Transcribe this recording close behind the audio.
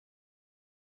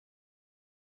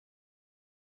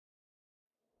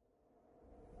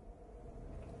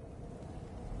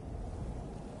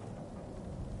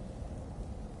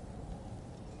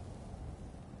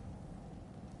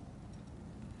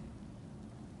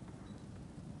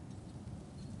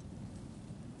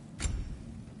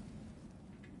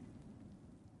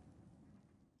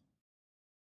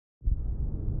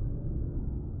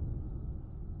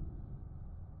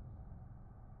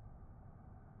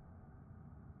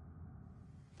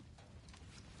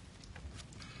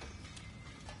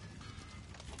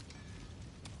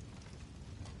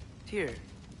Tyr,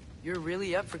 you're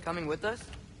really up for coming with us?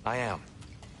 I am.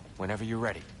 Whenever you're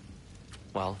ready.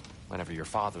 Well, whenever your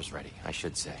father's ready, I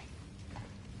should say.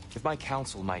 If my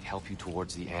counsel might help you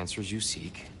towards the answers you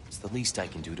seek, it's the least I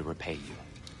can do to repay you.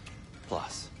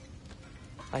 Plus,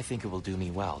 I think it will do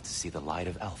me well to see the light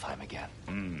of Elfheim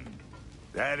again.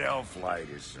 That elf light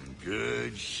is some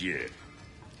good shit.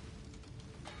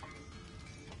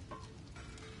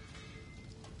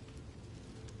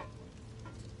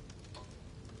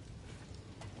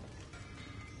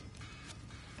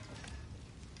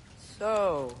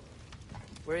 So,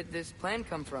 where'd this plan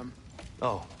come from?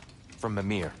 Oh, from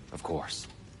Mimir, of course.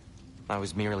 I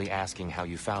was merely asking how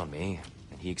you found me,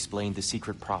 and he explained the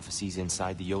secret prophecies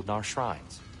inside the Jotnar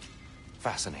shrines.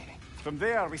 Fascinating. From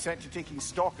there, we set to taking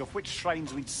stock of which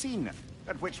shrines we'd seen,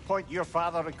 at which point your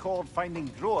father recalled finding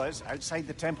Groas outside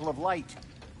the Temple of Light.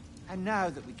 And now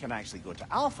that we can actually go to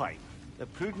Alfheim, the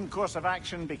prudent course of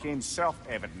action became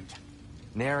self-evident.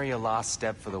 Nary a lost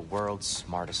step for the world's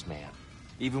smartest man.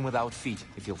 Even without feet,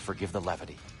 if you'll forgive the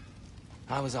levity.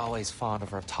 I was always fond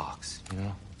of our talks, you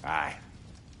know? Aye.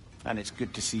 And it's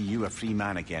good to see you a free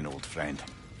man again, old friend.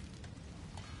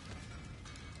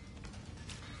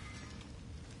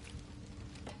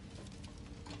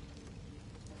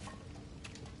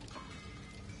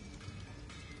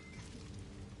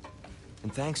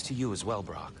 And thanks to you as well,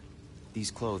 Brock. These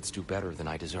clothes do better than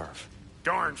I deserve.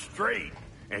 Darn straight.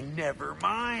 And never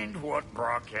mind what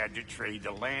Brock had to trade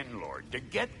the landlord to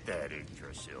get that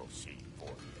Yggdrasil seed for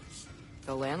us.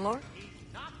 The landlord? He's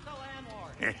not the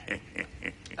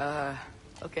landlord.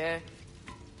 Okay.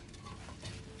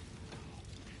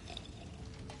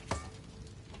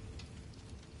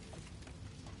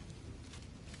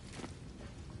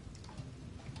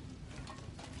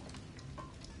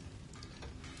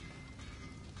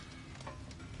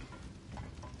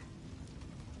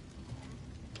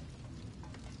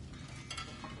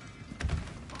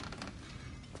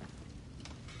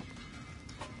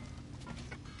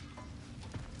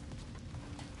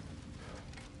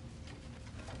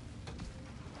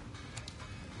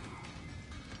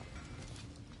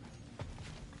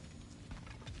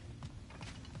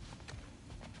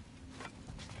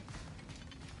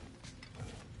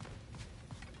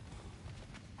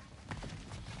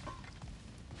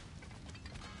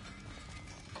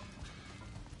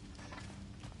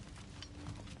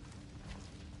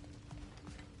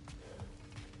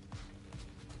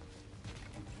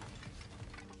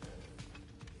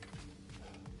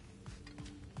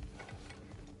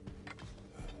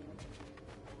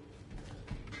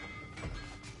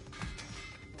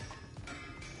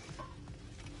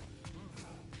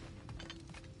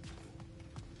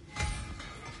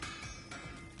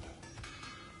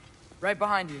 Right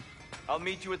behind you. I'll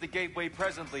meet you at the gateway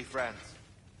presently, friends.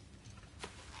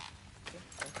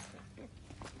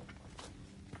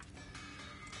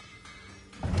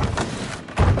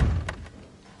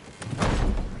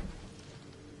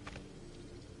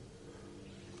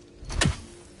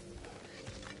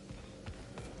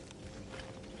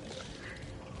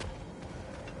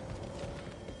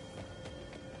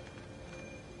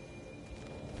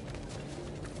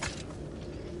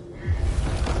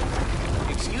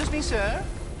 Sir?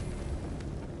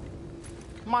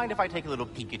 Mind if I take a little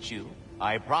peek at you?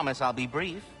 I promise I'll be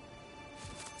brief.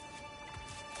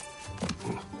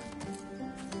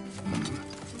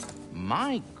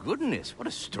 My goodness, what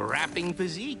a strapping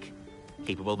physique.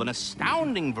 Capable of an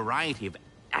astounding variety of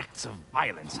acts of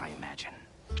violence, I imagine.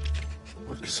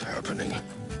 What is happening?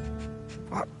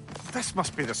 What? This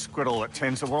must be the squirrel that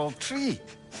tends the world tree.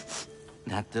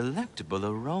 That delectable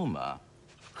aroma.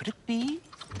 Could it be?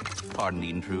 Pardon the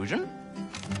intrusion.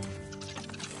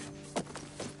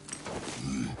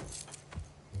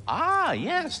 Ah,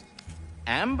 yes.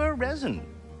 Amber resin.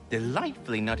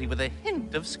 Delightfully nutty with a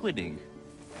hint of squidding.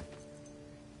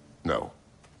 No.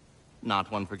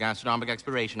 Not one for gastronomic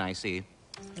exploration, I see.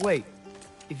 Wait,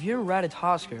 if you're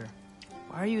Ratatoskr,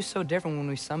 why are you so different when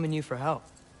we summon you for help?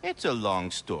 It's a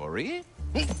long story.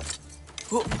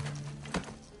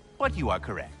 But you are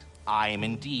correct. I am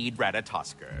indeed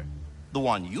Ratatoskr. The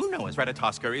one you know as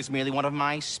Ratatoskr is merely one of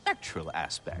my spectral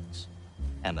aspects.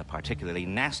 And a particularly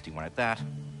nasty one at that.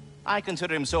 I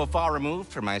consider him so far removed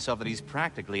from myself that he's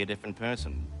practically a different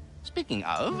person. Speaking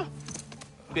of...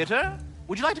 Bitter,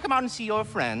 would you like to come out and see your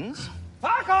friends?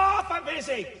 Fuck off! I'm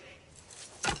busy!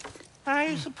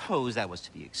 I suppose that was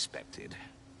to be expected.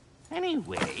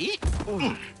 Anyway...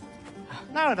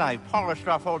 Now that I've polished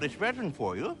off all this resin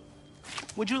for you,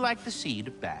 would you like the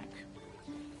seed back?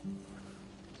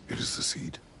 It is the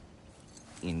seed.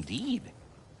 Indeed.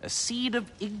 A seed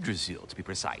of Yggdrasil, to be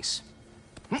precise.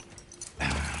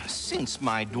 Since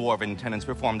my dwarven tenants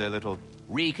performed their little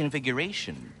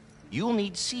reconfiguration, you'll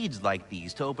need seeds like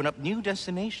these to open up new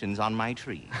destinations on my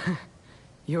tree.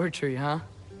 Your tree, huh?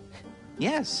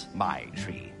 Yes, my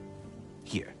tree.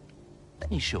 Here, let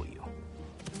me show you.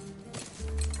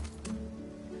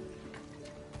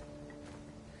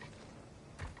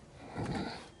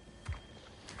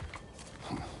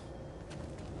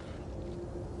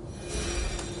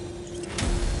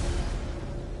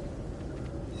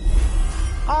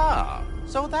 Ah,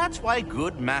 so that's why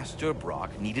good Master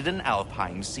Brock needed an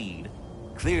Alpine seed.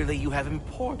 Clearly you have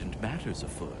important matters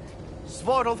afoot.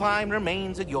 Svartalfheim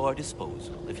remains at your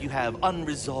disposal if you have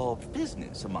unresolved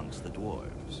business amongst the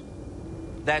dwarves.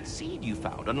 That seed you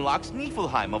found unlocks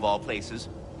Niflheim of all places,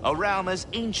 a realm as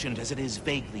ancient as it is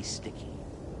vaguely sticky.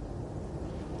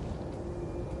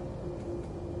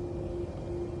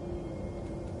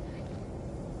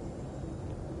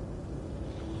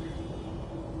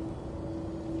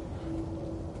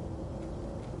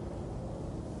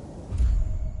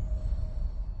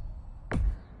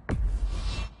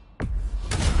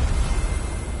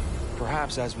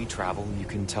 Perhaps as we travel, you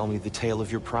can tell me the tale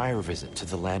of your prior visit to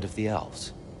the land of the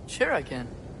elves. Sure I can.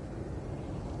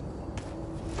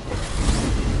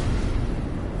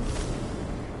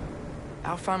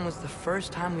 Alfheim was the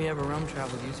first time we ever realm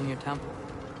traveled using your temple.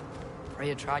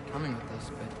 Freya tried coming with us,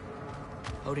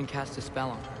 but Odin cast a spell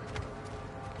on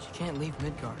her. She can't leave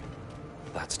Midgard.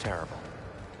 That's terrible.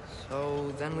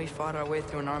 So then we fought our way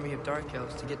through an army of dark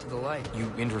elves to get to the light.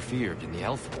 You interfered in the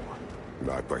elf war.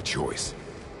 Not by choice.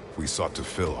 We sought to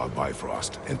fill our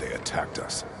Bifrost, and they attacked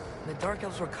us. The dark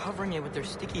elves were covering it with their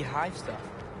sticky hive stuff.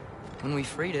 When we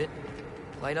freed it,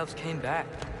 light elves came back.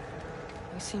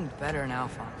 We seemed better in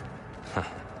Alfheim.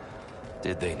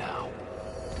 Did they now?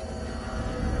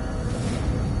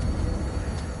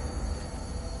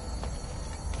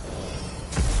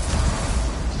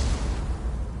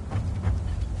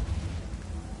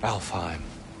 Alfheim.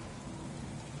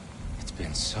 It's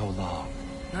been so long.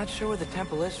 Not sure where the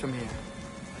temple is from here,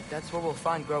 but that's where we'll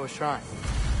find Groa's shrine.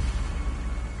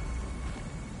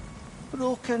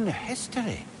 Broken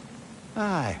history.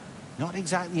 Aye, not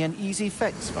exactly an easy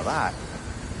fix for that.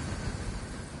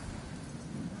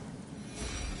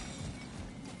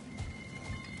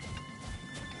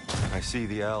 I see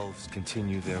the elves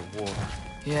continue their war.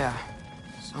 Yeah,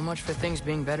 so much for things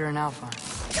being better in Alfheim.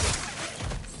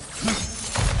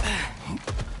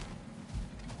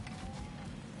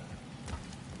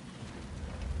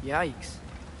 Yikes.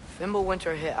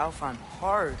 Fimbulwinter hit Alfheim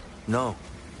hard. No.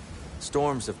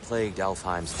 Storms have plagued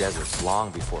Alfheim's deserts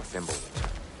long before Fimbulwinter.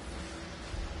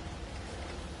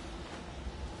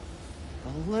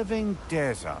 A living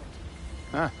desert.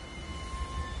 Huh.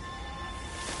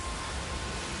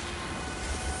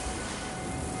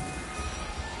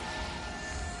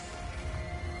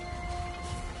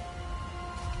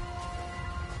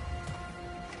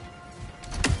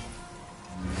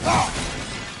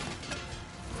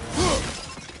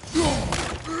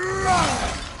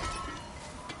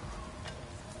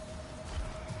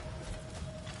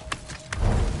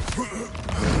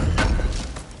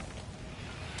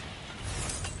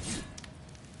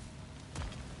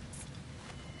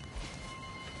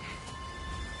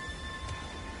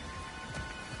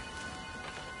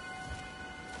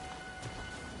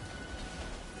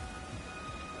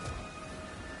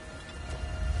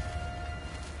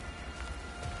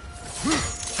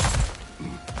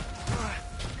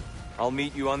 I'll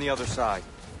meet you on the other side.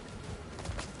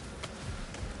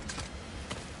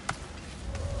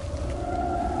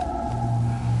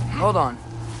 Hold on.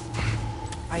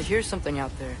 I hear something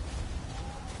out there.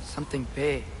 Something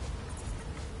big.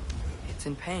 It's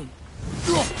in pain.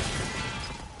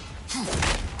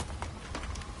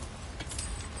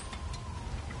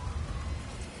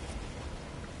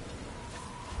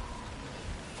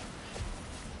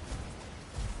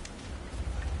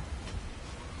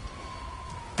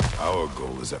 Our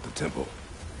goal is at the temple,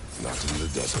 not in the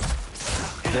desert.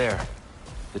 There.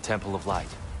 The Temple of Light.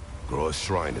 Groa's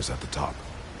shrine is at the top.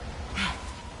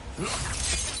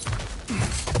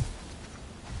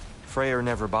 Freyr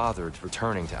never bothered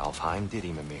returning to Alfheim, did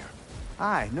he, Mimir?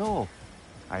 Aye, no.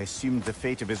 I assumed the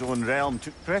fate of his own realm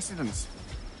took precedence.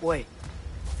 Wait.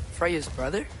 Freya's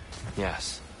brother?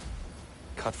 Yes.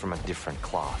 Cut from a different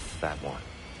cloth, that one.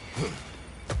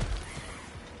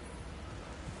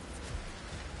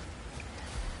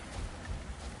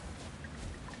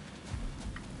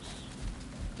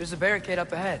 There's a barricade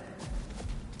up ahead.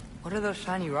 What are those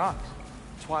shiny rocks?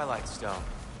 Twilight Stone.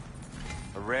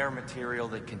 A rare material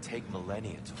that can take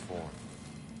millennia to form.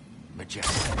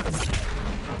 Majestic.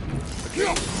 A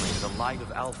gateway to the light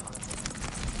of Alpha.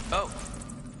 Oh,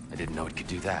 I didn't know it could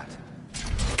do that.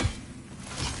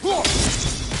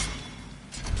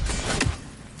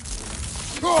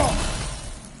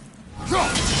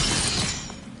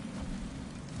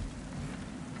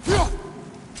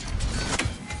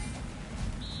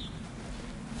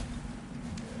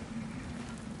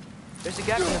 There's a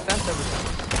gap in the fence over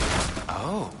there.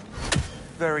 Oh,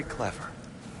 very clever.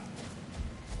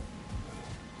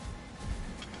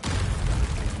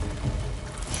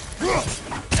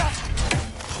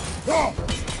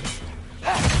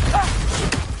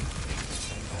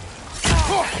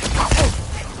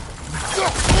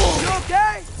 You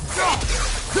okay?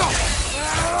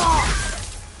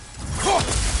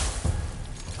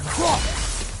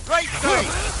 Right side!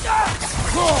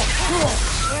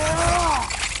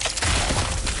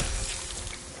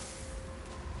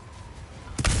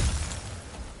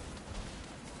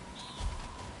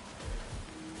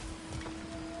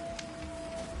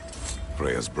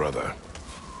 Freya's brother.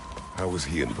 How was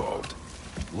he involved?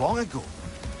 Long ago,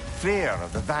 Freyr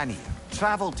of the Vanir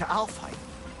traveled to Alfheim,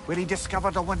 where he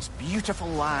discovered a once beautiful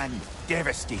land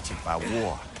devastated by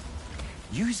war.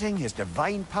 Using his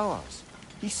divine powers,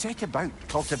 he set about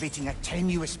cultivating a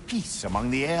tenuous peace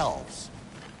among the elves.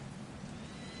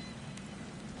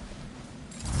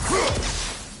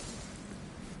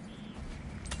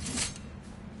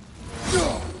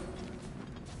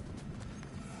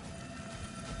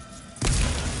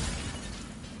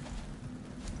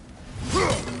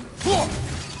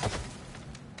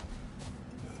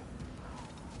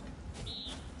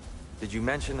 Did you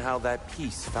mention how that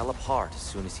piece fell apart as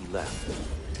soon as he left?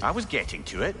 I was getting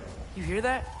to it. You hear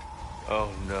that? Oh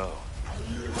no.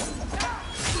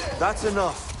 That's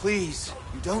enough, please.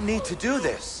 You don't need to do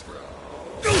this.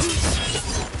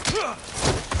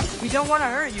 We don't want to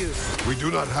hurt you. We do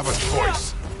not have a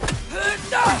choice.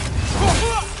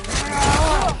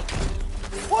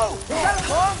 Whoa! Is that a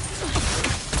bomb?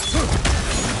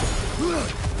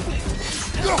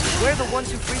 We're the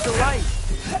ones who freed the light.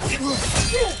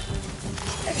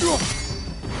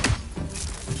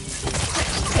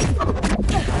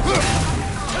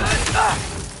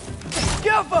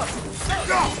 Give up!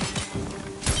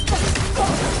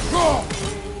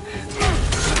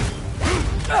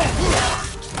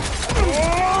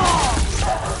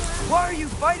 Why are you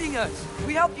fighting us?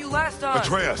 We helped you last time.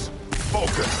 Atreus,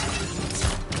 focus.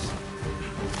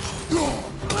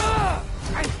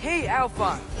 I hate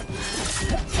Alpha.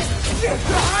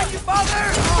 Behind you,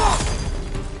 father!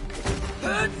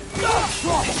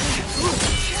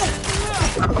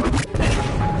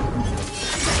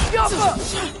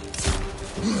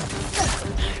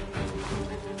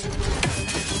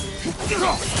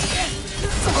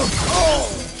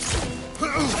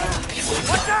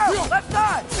 Watch out! Left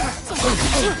side!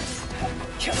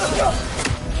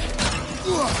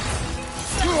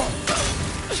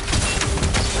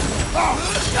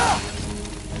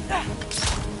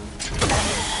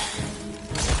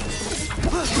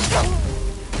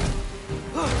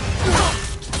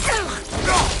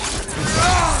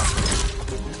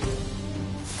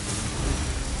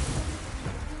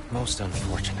 Most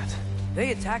unfortunate.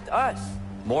 They attacked us.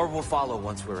 More will follow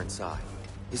once we're inside.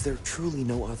 Is there truly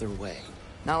no other way?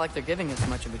 Not like they're giving us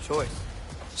much of a choice.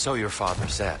 So your father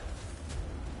said.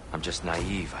 I'm just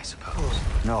naive, I suppose.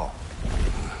 No.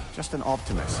 Just an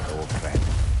optimist, old friend.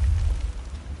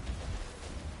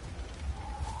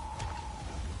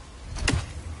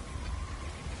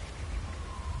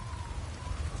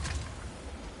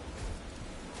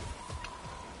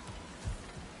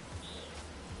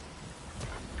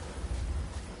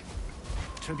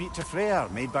 Tribute to Freyr,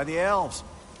 made by the elves.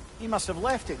 He must have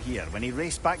left it here when he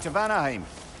raced back to Vanaheim.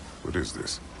 What is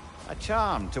this? A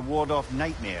charm to ward off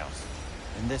nightmares.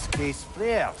 In this case,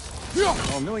 Freyr's.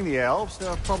 Well, knowing the elves, there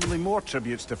are probably more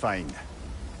tributes to find.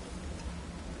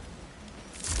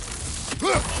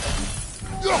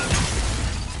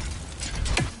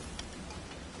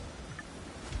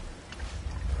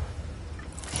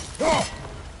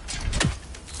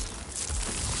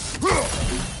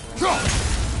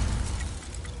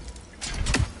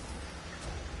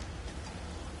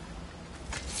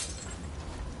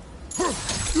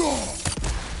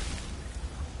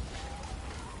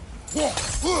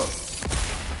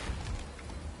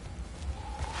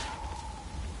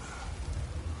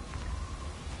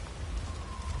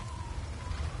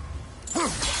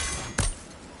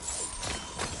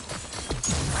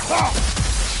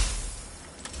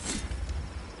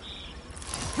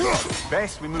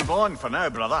 Best we move on for now,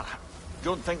 brother.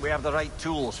 Don't think we have the right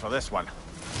tools for this one.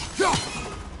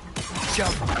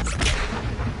 Jump.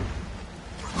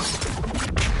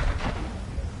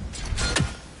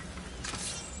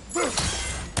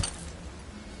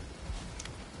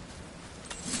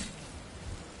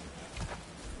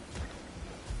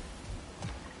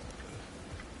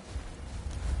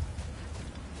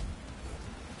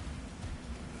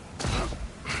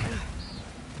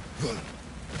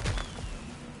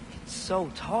 It's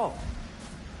so tall.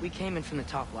 We came in from the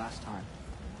top last time.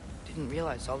 Didn't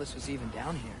realize all this was even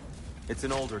down here. It's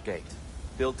an older gate,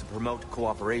 built to promote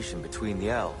cooperation between the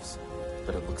elves,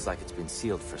 but it looks like it's been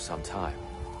sealed for some time.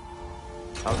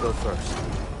 I'll go first.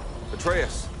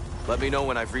 Atreus, let me know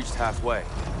when I've reached halfway.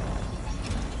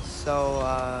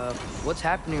 So, what's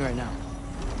happening right now?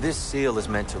 This seal is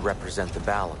meant to represent the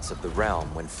balance of the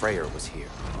realm when Freyr was here.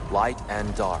 Light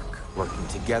and dark, working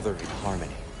together in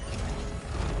harmony.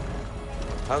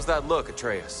 How's that look,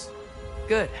 Atreus?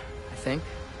 Good, I think.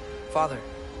 Father,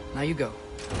 now you go.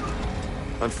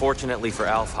 Unfortunately for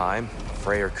Alfheim,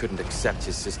 Freyr couldn't accept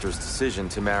his sister's decision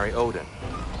to marry Odin.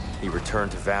 He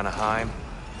returned to Vanaheim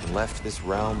and left this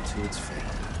realm to its fate.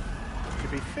 To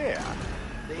be fair,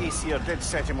 the Aesir did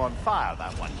set him on fire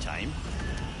that one time.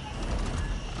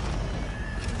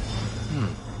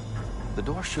 The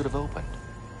door should have opened.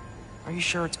 Are you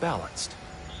sure it's balanced?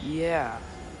 Yeah,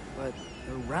 but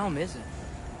the realm isn't.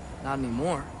 Not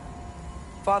anymore.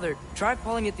 Father, try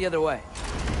pulling it the other way.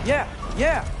 Yeah!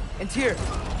 And Tyr,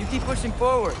 you keep pushing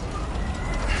forward.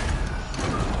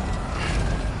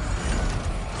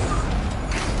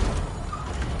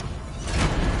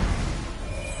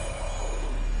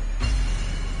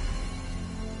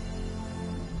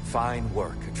 Fine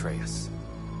work, Atreus.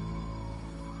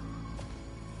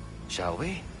 Shall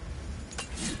we?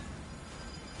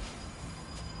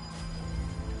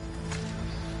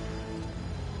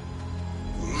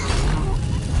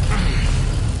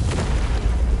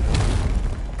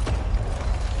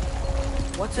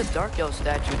 What's a Dark Elf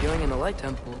statue doing in the Light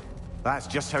Temple? That's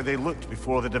just how they looked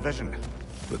before the division.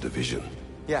 The division.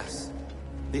 Yes.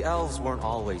 The elves weren't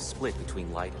always split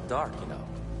between light and dark, you know.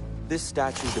 This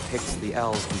statue depicts the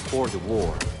elves before the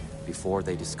war, before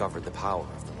they discovered the power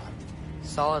of the light.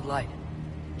 Solid light.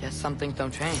 Guess some things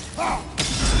don't change.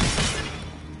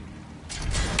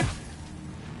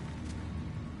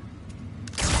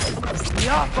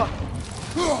 Yappa!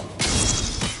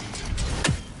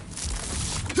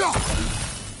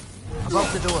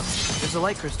 Above the door, there's a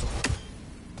light crystal.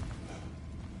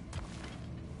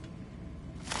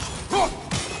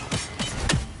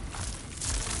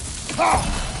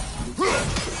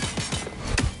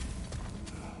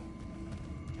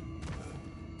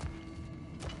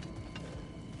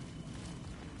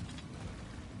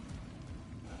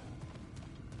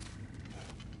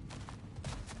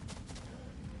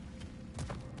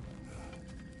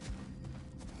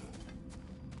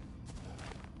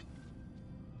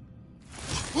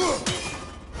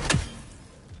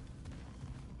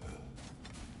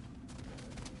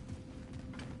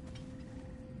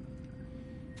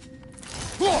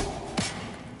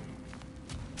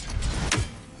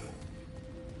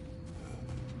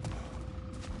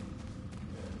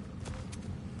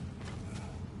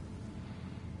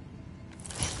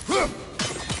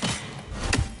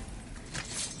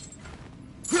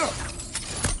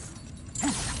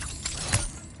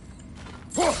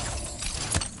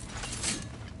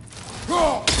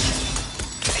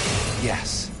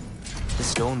 Yes. The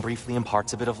stone briefly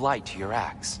imparts a bit of light to your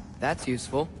axe. That's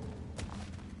useful.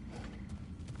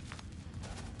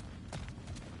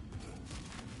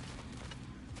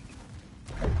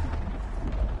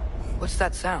 What's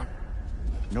that sound?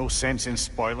 No sense in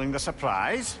spoiling the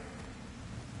surprise.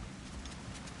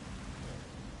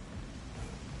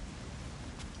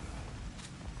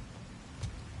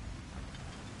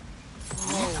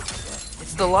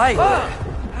 It's the light!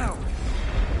 Ow!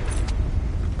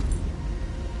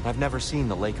 I've never seen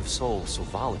the Lake of Souls so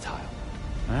volatile.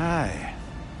 Aye.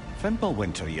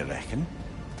 Fimbulwinter, you reckon?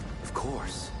 Of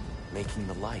course, making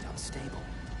the light unstable.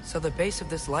 So the base of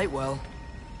this light well,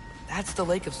 that's the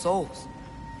Lake of Souls.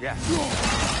 Yes.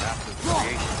 After the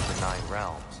creation of the Nine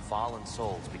Realms, fallen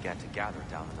souls began to gather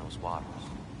down in those waters.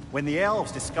 When the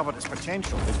elves discovered its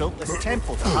potential, they built this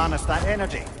temple to harness that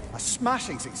energy. A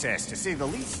smashing success, to say the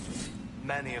least.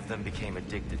 Many of them became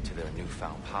addicted to their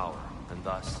newfound power, and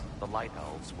thus, the Light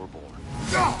Elves were born.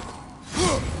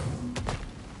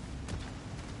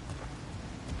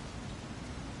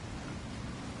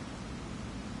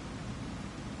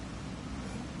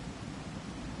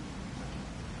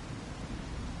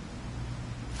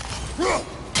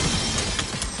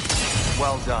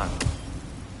 Well done.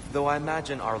 Though I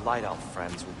imagine our Light Elf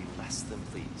friends will be less than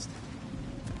pleased.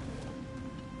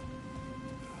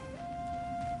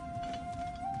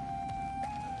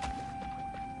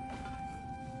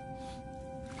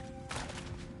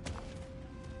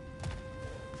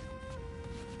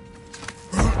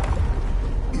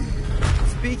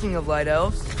 Speaking of Light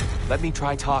Elves... Let me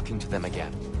try talking to them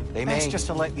again. They may... Best just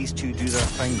to let these two do their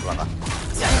thing, brother.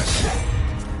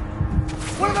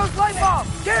 One of those light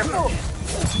bombs! Careful!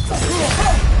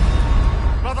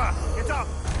 Brother, get up!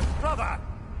 Brother!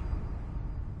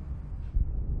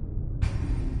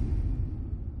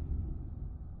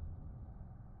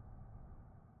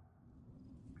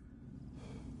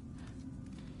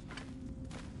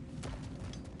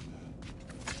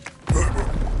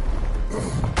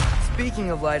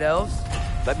 Speaking of light elves,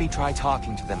 Let me try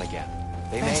talking to them again.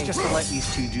 They Best may... just to let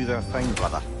these two do their thing,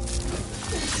 brother.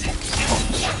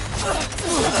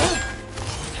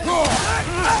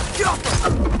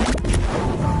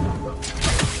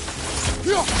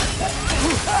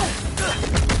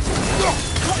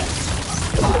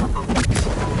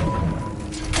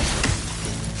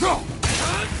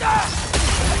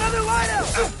 another light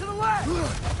elf! To the left!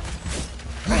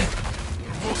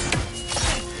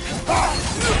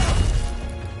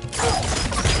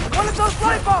 One of those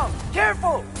light bombs!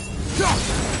 Careful!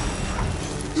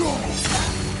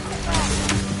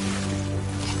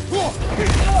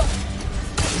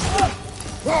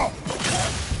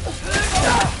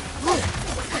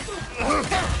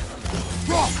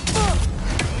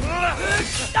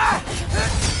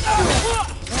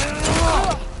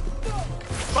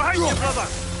 Behind you, brother!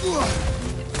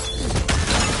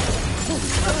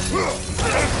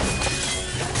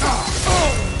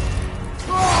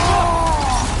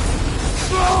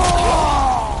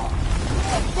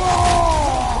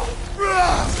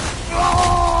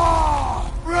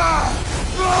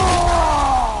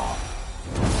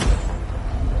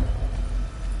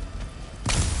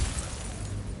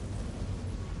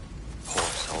 Poor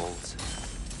souls.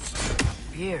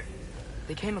 Here.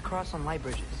 They came across on light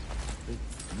bridges.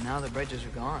 But now the bridges are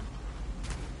gone.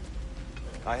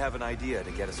 I have an idea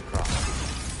to get us across.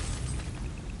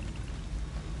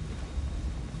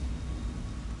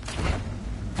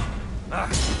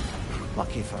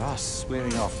 Lucky for us,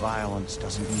 swearing off violence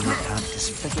doesn't mean we can't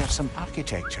disfigure some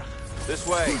architecture. This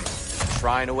way.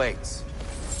 Shrine awaits.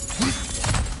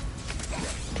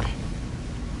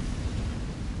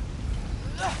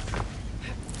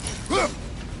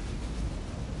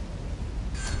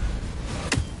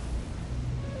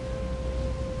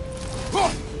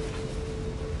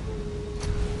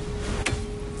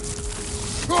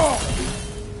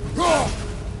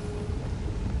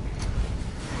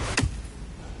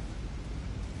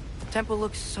 The temple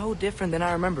looks so different than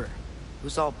I remember. It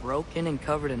was all broken and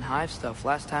covered in hive stuff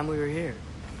last time we were here.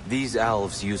 These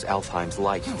elves use Alfheim's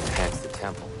light to enhance the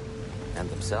temple. And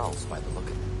themselves, by the look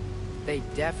of it. They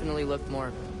definitely looked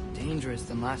more dangerous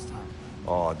than last time.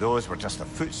 Oh, those were just the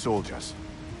foot soldiers.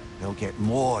 They'll get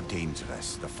more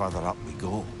dangerous the further up we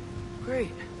go.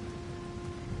 Great.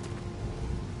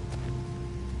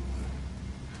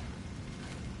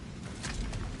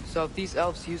 So if these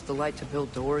elves use the light to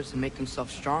build doors and make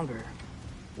themselves stronger,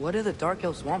 what do the Dark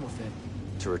Elves want with it?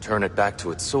 To return it back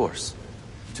to its source.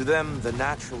 To them, the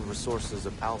natural resources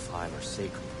of Alfheim are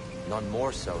sacred. None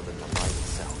more so than the light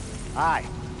itself. Aye,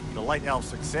 the Light Elf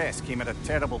success came at a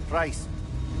terrible price.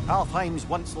 Alfheim's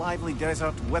once lively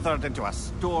desert withered into a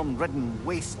storm-ridden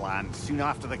wasteland soon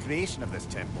after the creation of this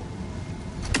temple.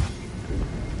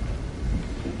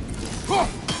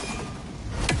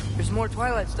 There's more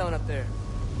Twilight Stone up there.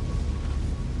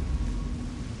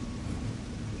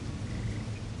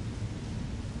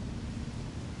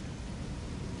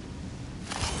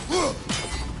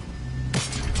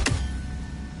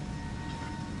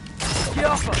 Get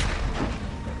off him!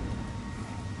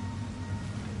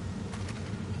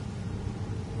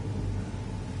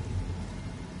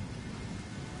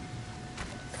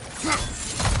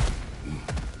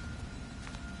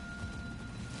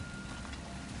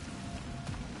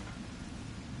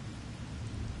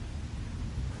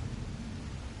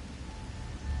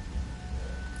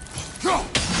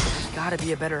 There's gotta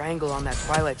be a better angle on that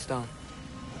Twilight Stone.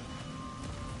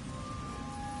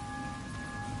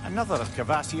 Another of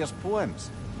Kvasir's poems.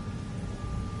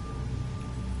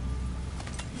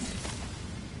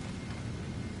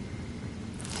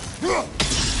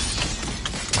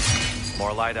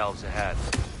 More light elves ahead.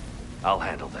 I'll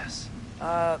handle this.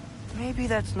 Maybe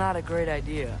that's not a great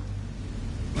idea.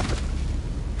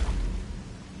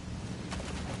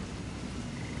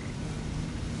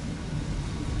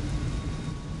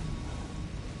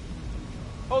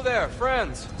 Oh there,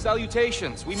 friends.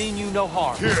 Salutations. We mean you no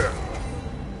harm. Here!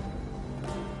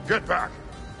 Get back!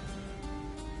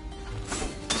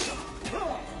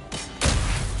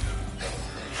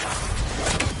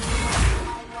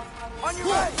 On your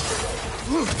right!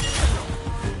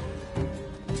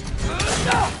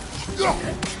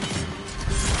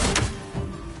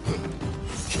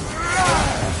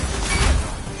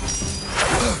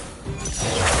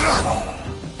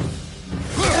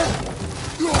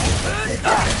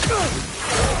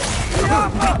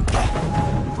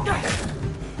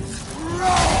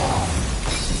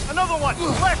 Another one!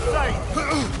 Left side!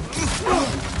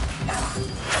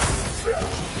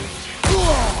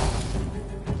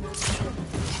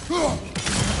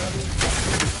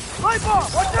 Right bar!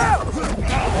 Watch out!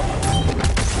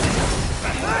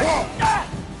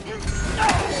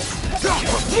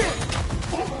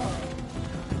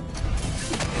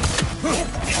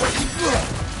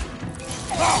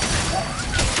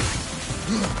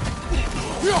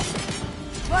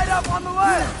 Light up on the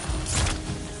left!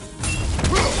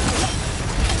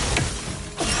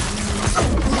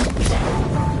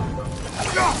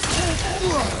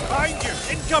 Behind you!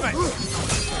 Incoming!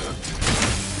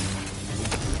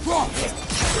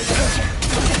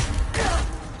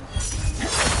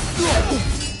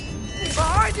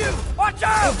 Behind you! Watch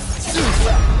out!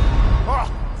 Oh,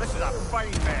 this is a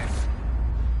fine mess.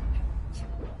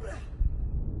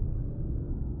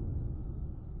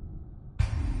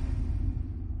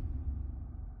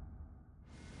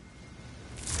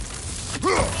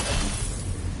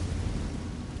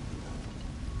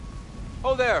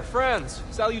 Oh there, friends.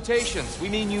 Salutations. We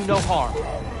mean you no harm.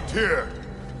 Tyr!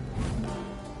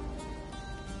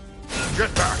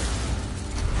 Get back!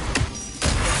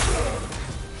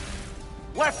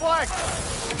 Left flank!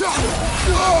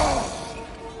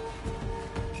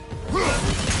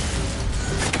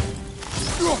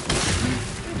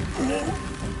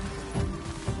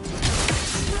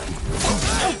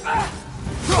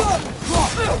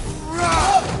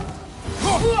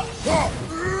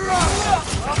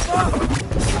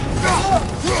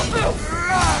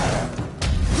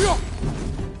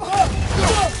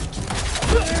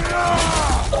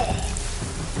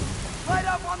 Light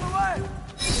up on the left!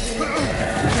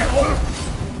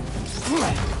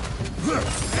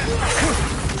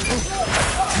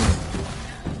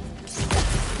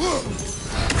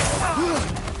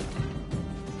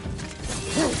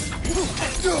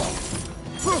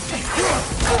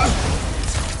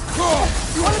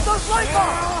 One of those light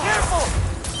bars! Careful!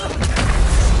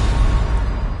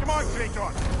 Come on,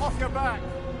 Kratos! Off your back!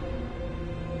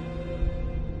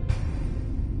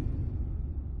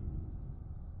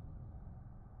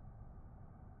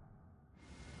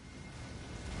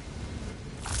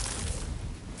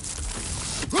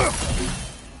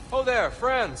 Oh there,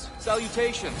 friends.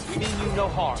 Salutations. We mean you no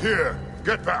harm. Tyr!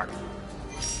 Get back!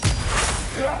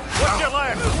 Watch your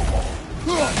left!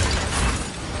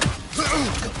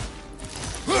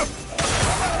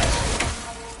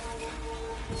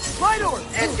 Light orb!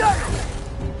 Incoming!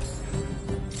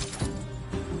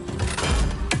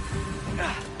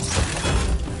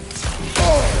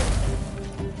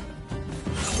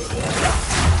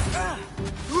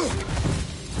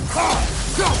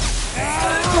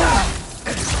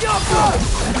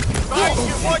 Behind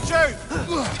you! Watch out!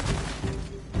 Behind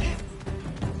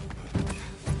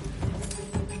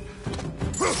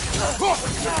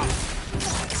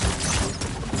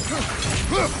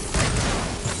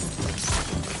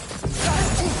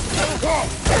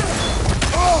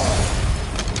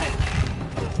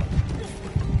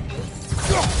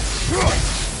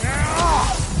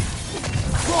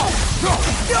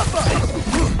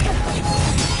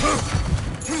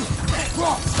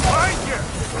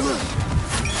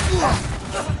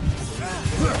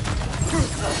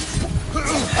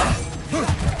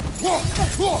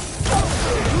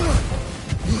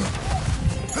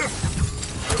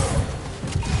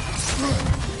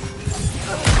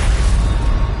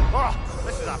Oh,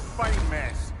 this is a fine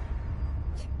mess.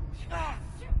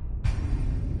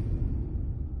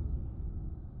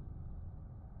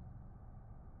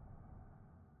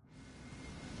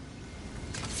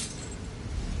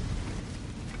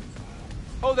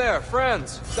 Oh there,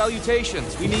 friends.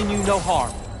 Salutations. We mean you no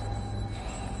harm.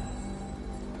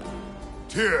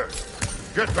 Tyr!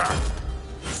 Get back!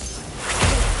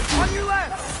 On your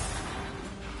left!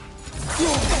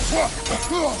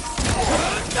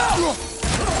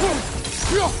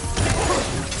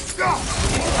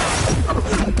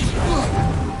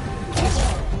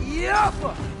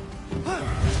 Yappa!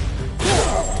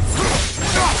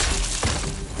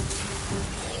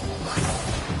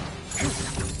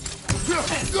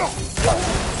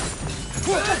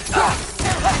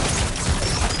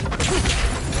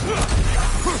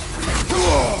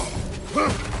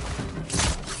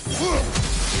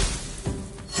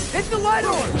 Hit the light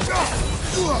orb!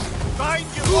 Behind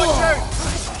you! Watch out!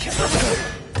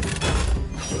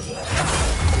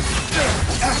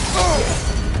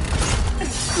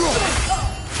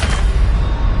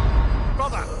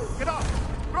 Brother! Get up!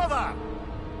 Brother!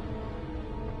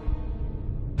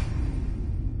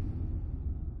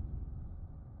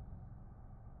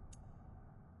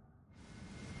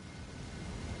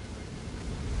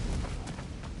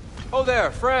 Oh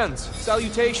there, friends.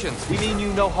 Salutations. We mean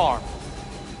you no harm.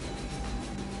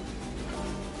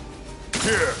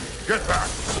 Here, get back!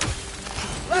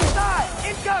 Left side!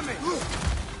 Incoming!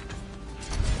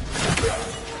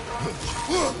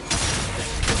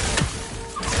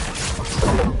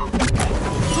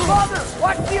 Father!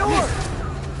 Watch the orb!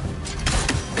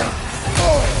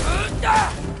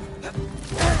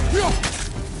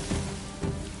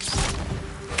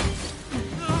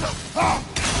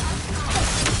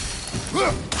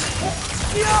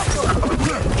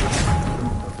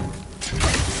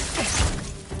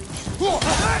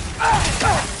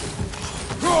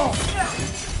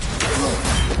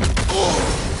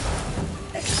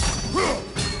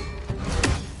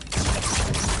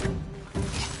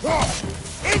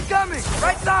 Incoming!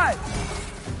 Right side!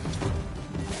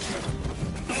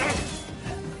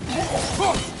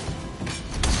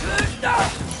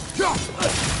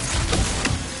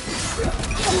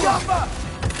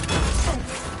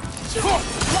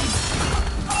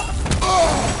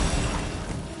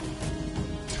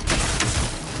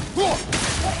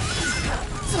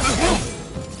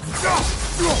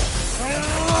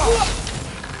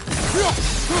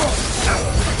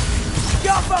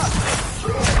 Jump!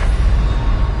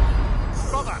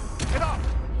 Brother! Get up!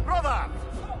 Brother!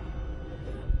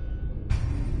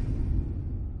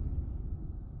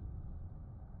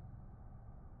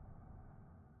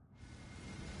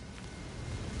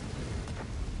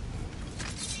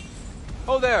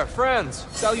 Oh there, friends.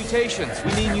 Salutations.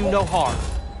 We mean you no harm.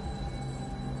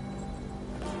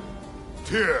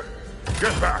 Here,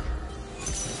 get back!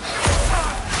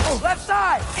 Left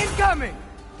side! Incoming!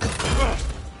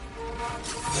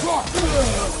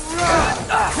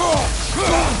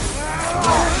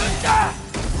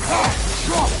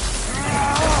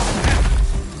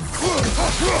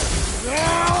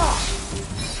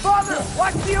 Father!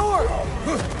 Watch the orb!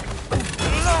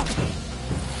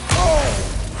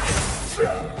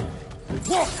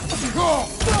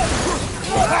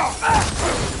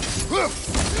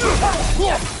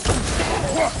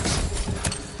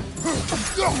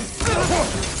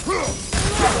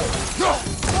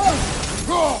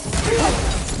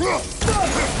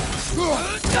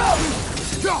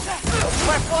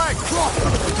 Left leg!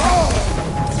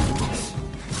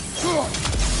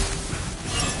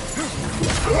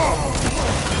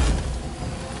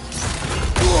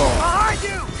 Behind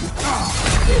you!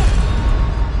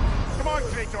 Come on,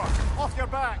 Kratos! Off your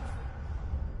back!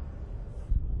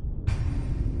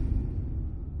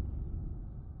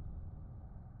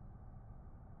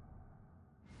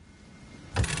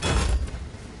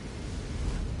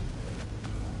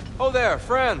 Oh there,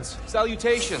 friends.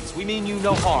 Salutations. We mean you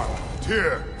no harm.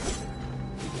 Here!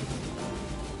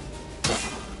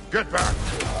 Get back!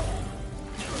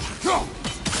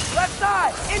 Left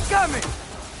side! Incoming!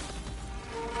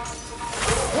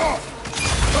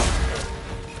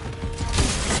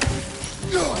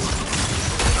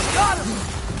 Got him!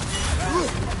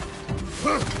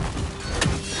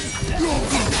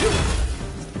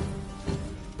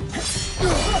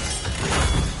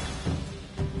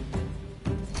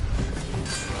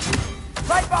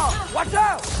 Right ball! Watch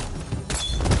out!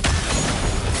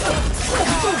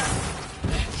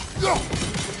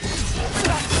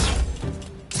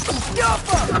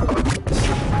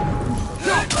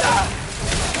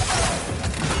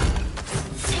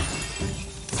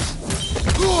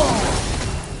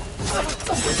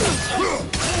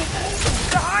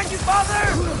 Behind you, father!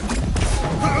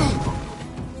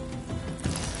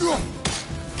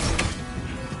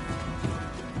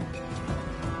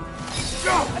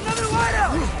 Another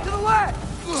wideout! To the left!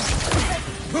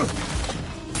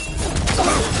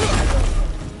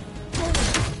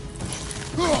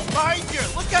 Behind you!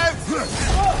 Look out!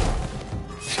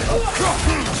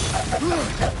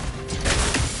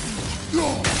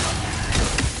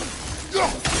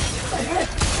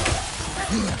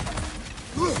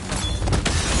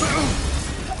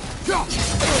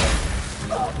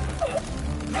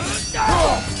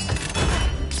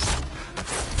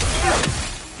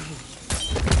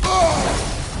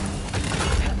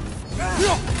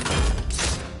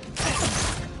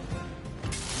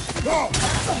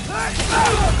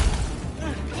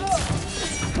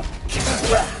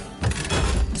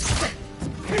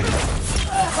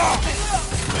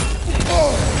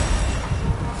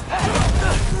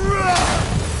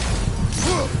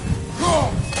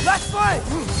 Left foot!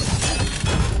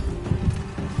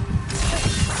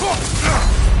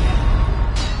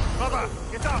 Brother!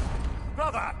 Get up!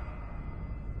 Brother!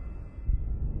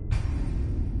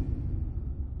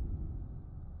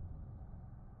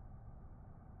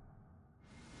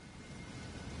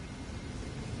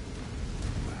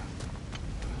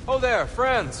 Oh there,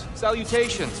 friends.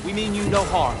 Salutations. We mean you no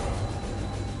harm.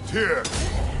 Tyr,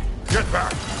 get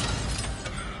back!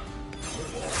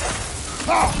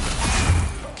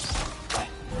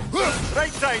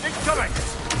 Right side, incoming!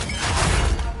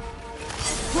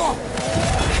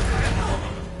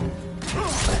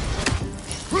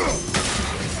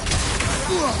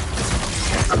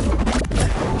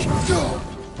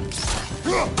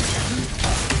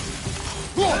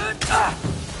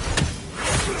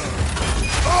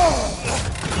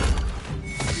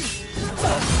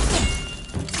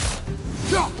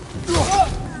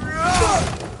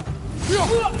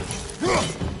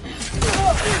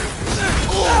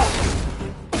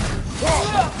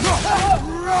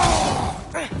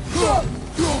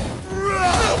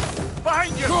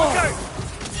 Behind you! Look out!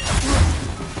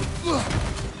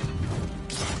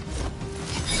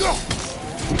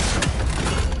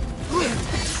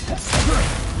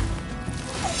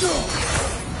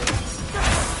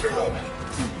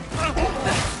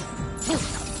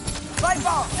 Light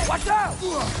ball! Watch out!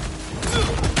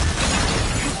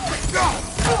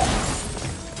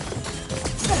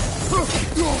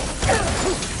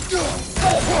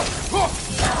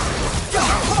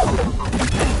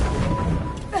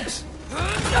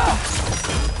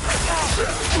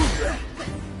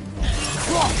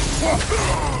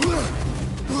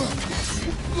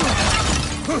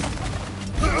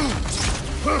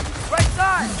 Right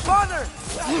side! Farther!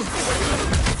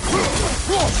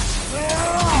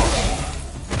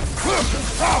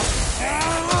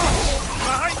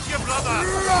 Behind you, brother!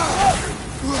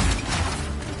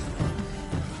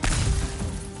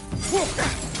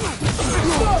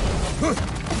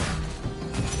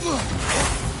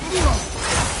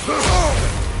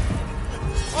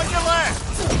 On your left!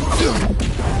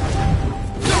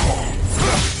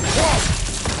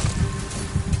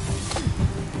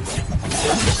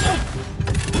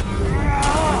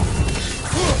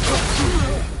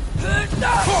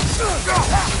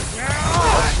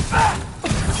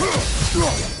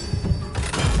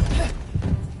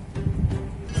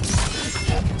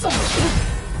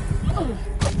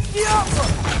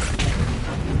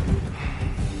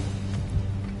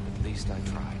 At least I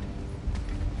tried.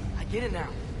 I get it now.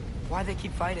 Why they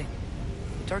keep fighting.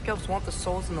 The Dark Elves want the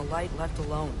souls in the light left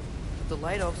alone. But the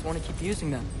Light Elves want to keep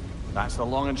using them. That's the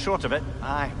long and short of it.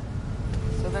 Aye.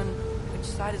 So then, which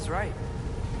side is right?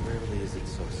 Rarely is it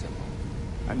so simple.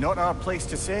 And not our place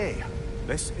to say.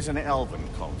 This is an elven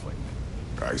conflict.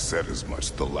 I said as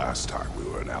much the last time we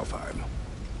were in Alfheim.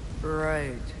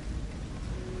 Right.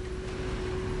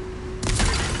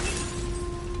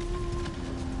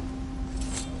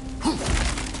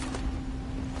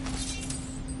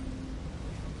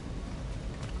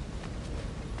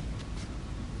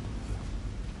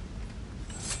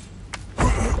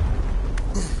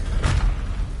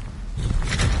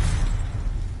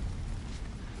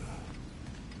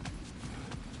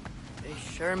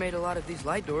 Sure made a lot of these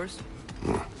light doors.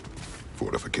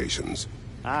 Fortifications.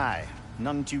 Aye.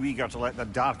 None too eager to let the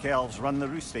Dark Elves run the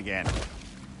roost again.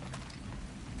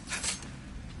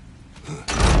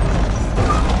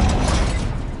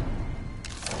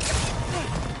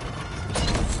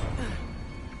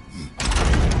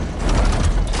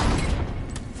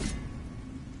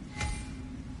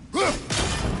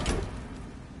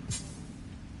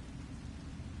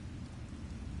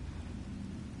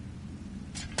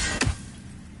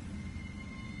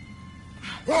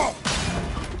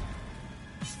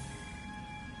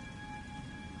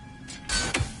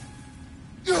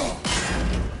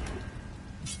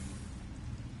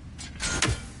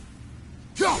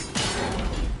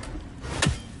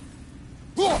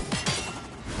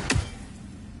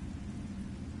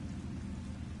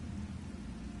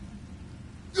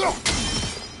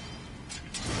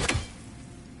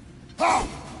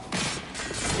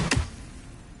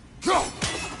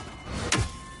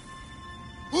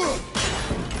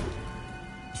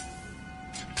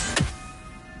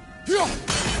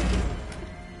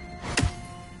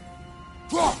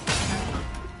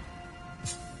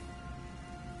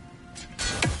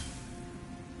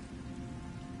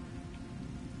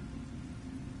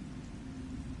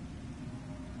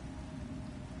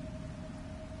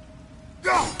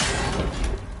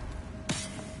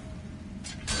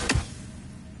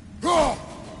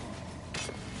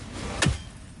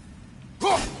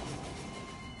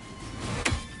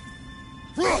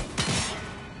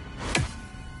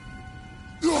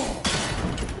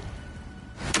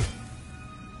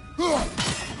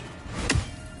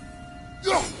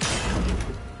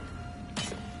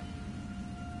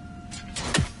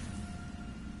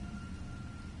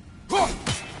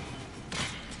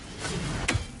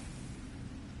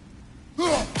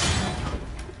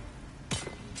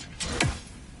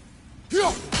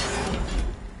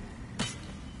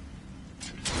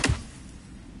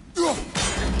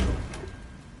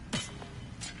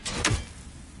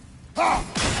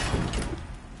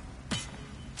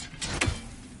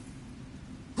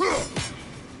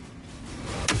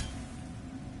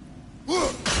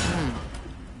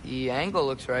 the angle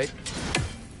looks right.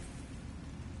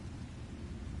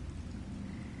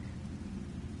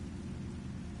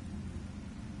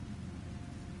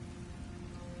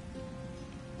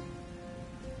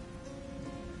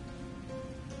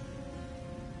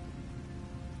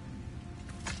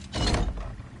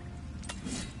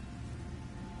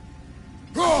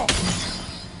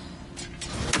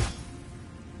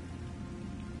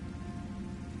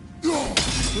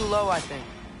 Too low, I think.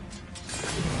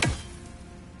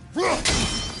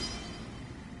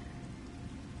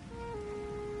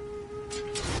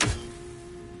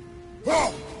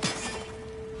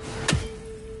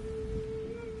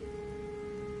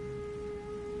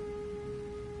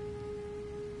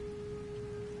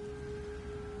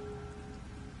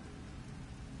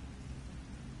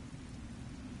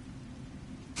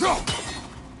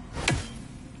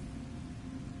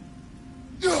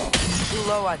 Too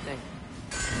low, I think.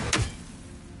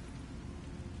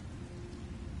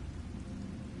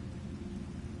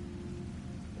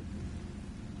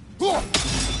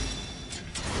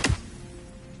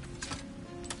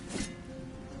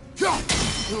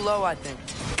 Too low, I think.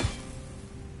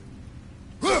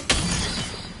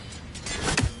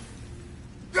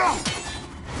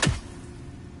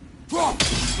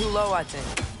 Too low, I think.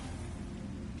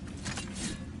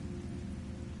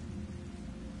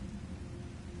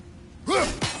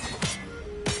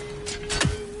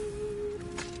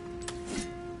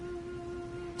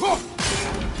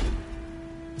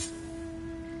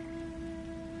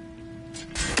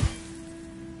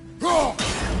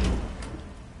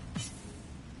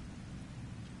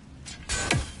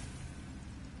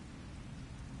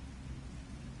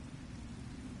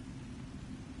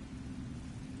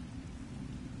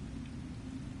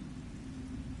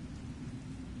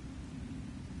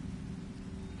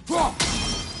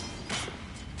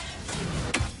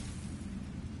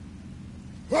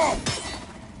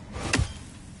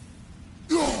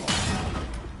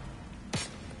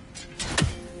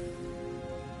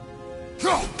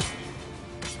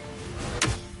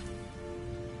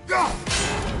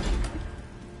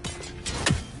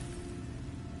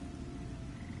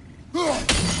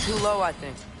 Too low, I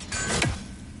think.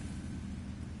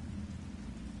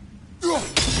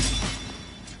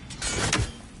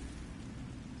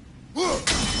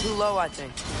 Too low, I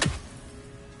think.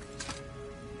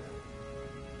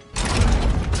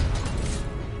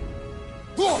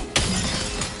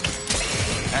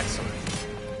 Excellent.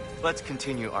 Let's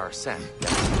continue our ascent.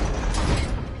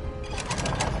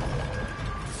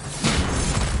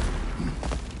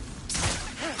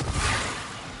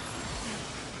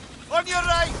 On your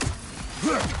right!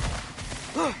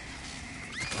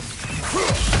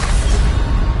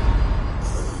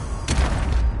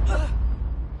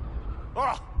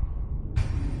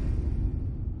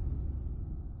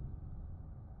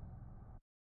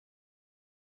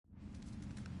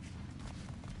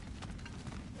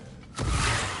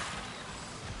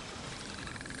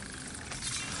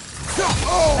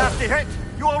 Nasty hit!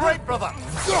 You all right, brother?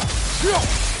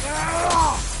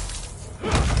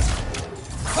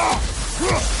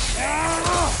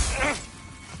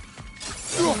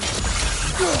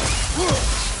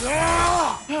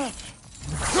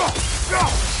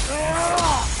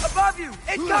 Above you!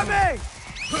 Incoming!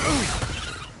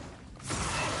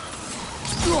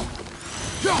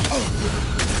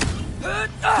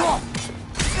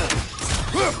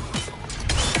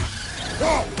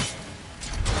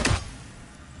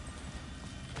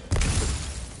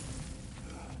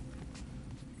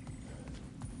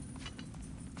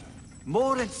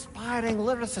 More inspiring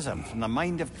lyricism from the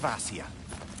mind of Gracia.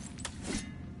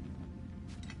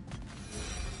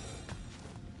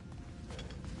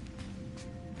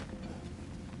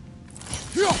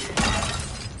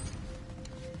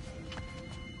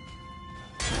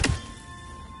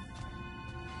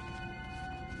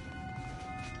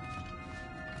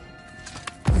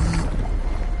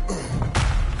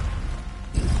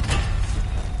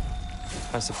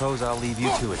 I suppose I'll leave you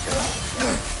to it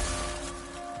then.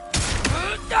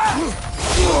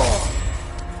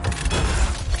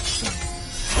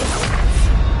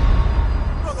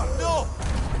 Brother, no!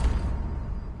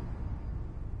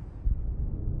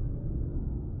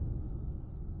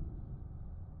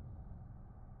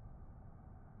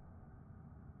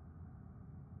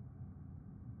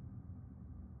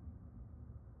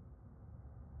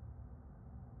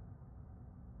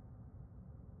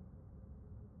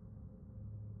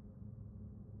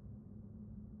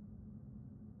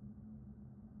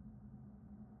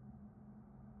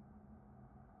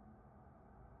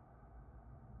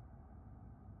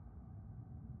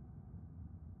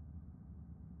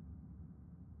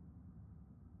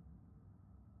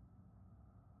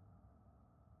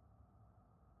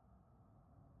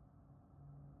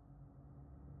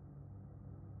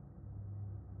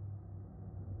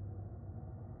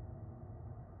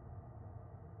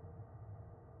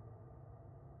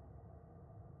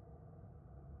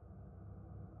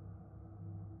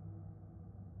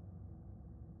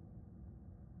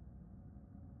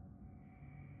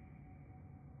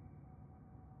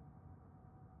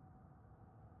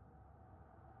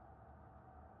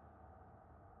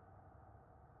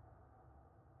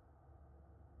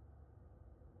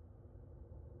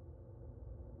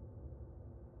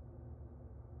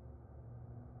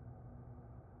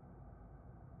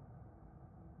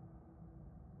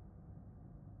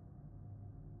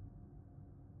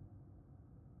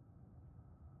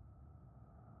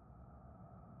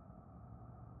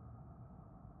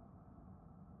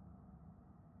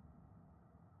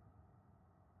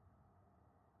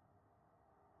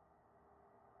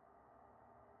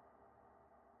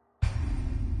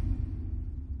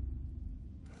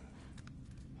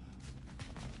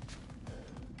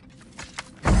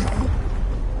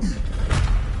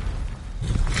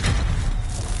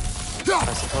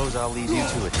 suppose I'll leave you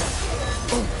to it then.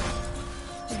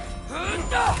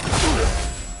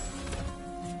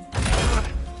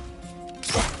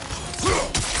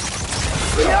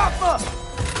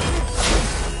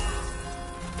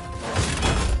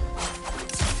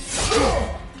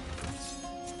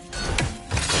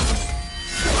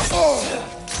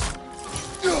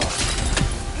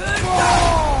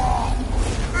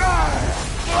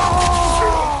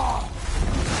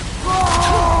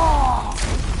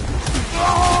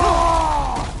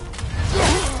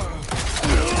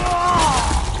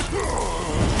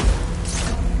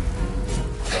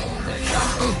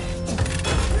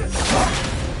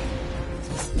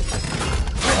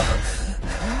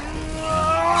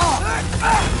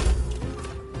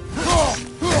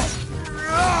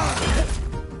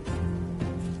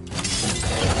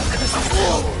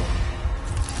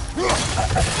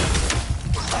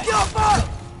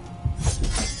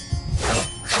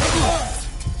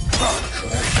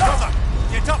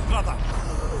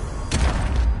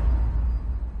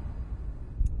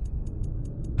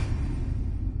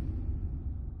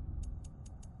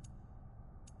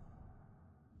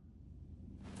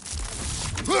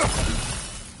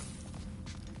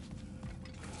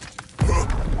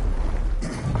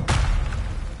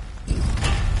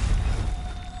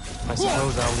 I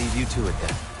suppose I'll leave you to it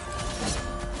then.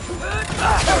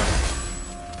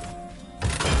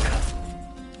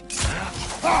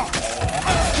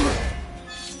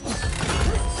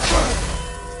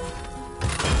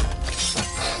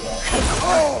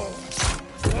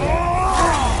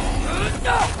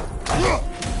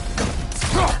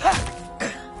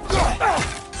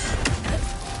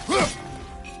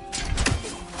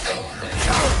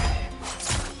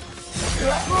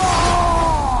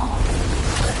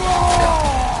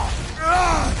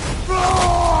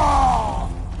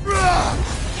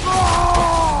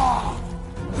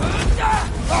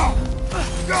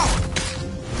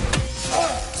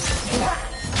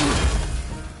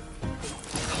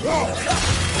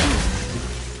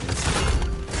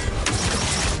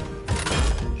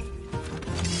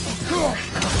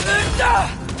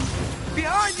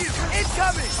 Behind you!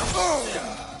 Incoming!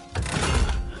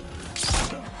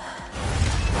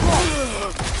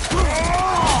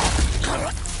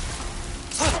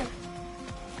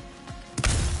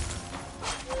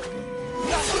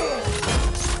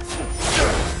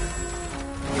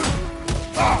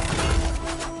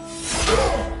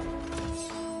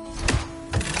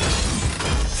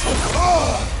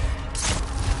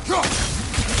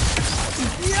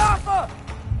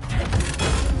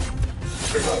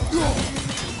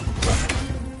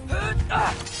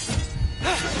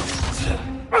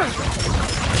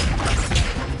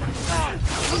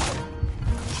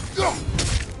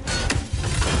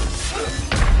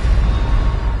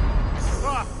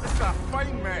 It's a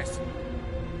fine mess.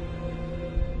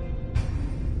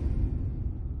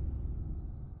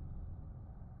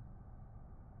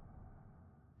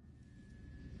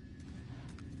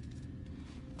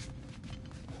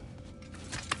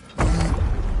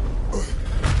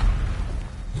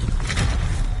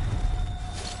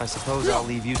 I suppose I'll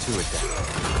leave you to it then.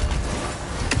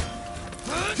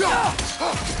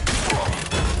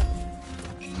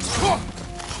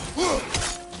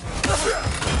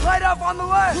 Light up on the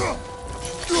left!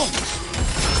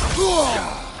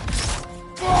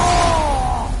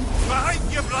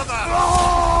 Behind you, brother!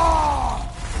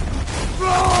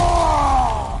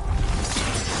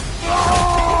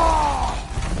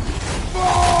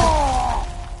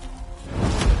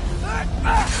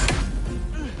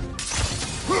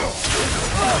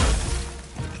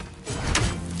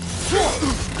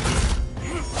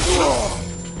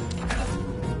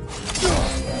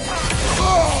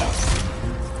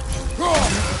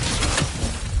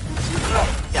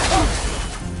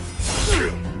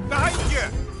 Behind you!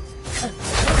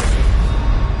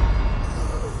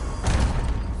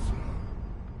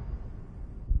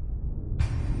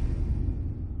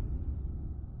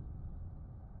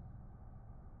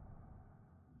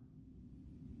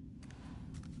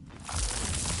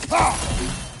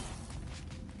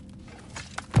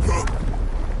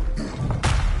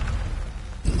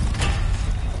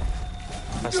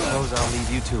 I suppose I'll leave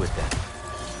you to it then.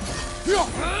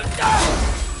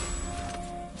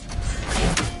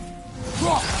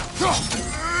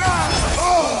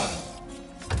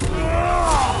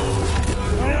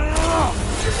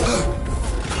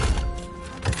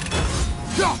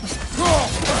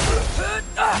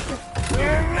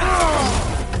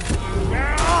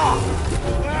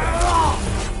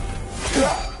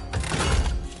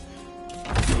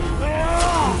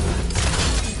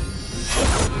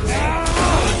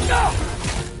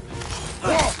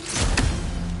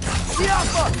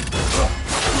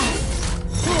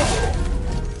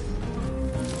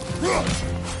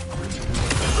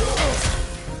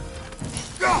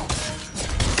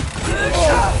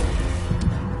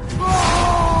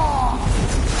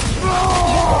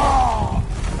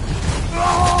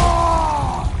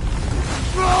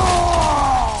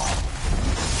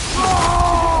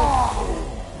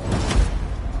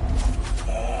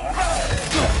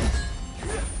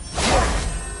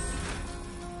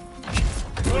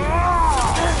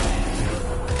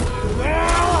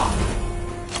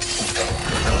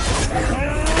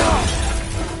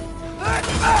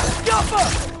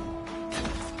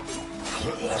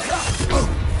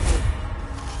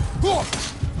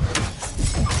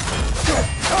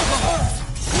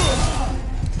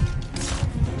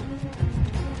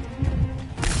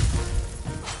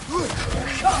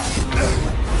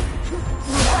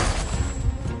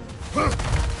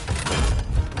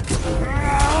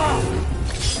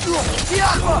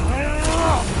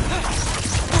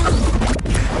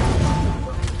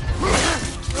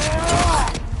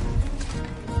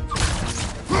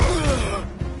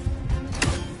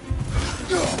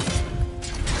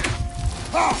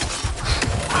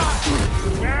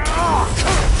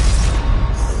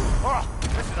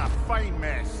 This is a fine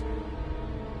mess.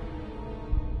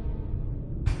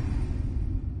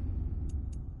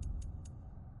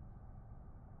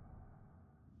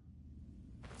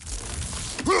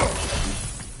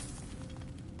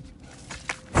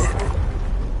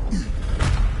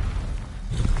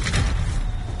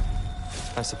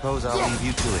 I suppose I'll leave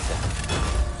you to it then.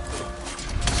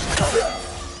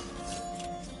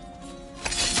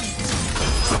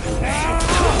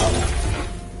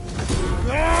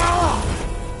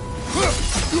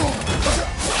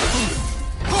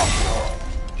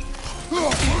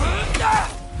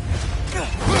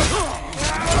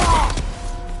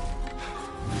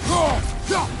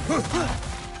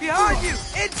 Behind you!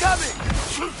 Incoming!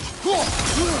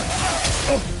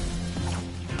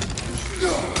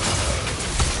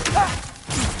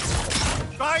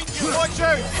 Behind you, watch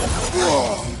out!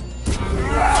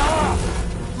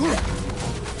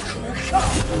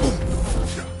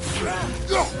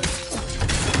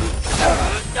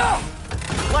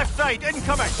 Left side,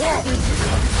 incoming!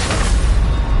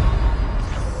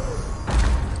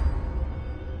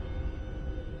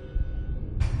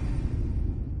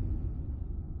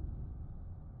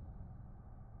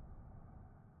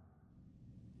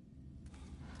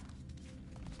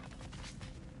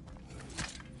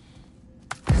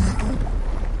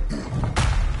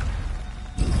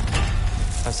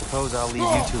 I suppose I'll leave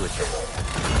you to it then.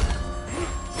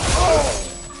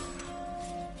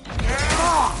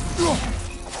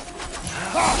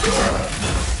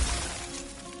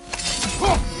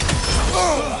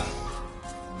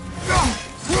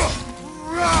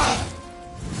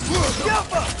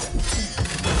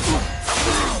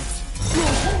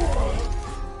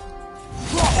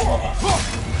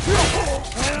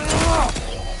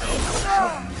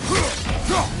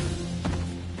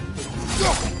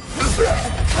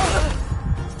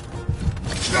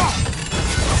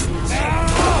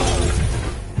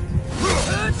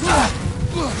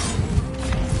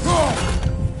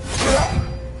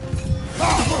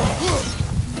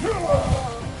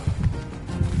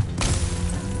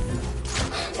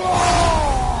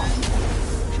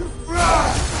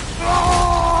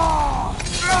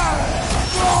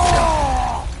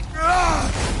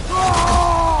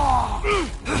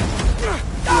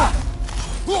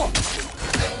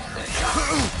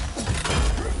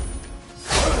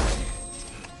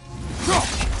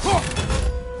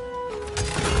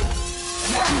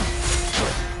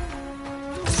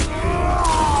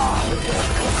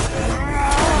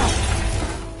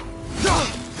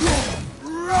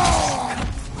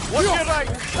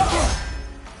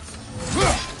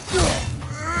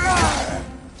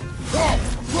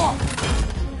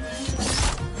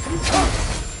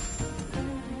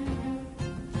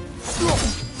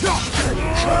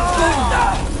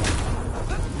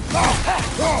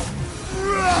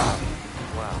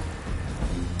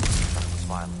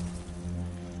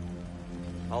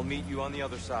 I'll meet you on the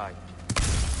other side.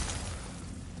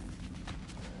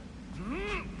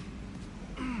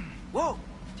 Whoa!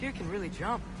 Tyr can really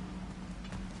jump.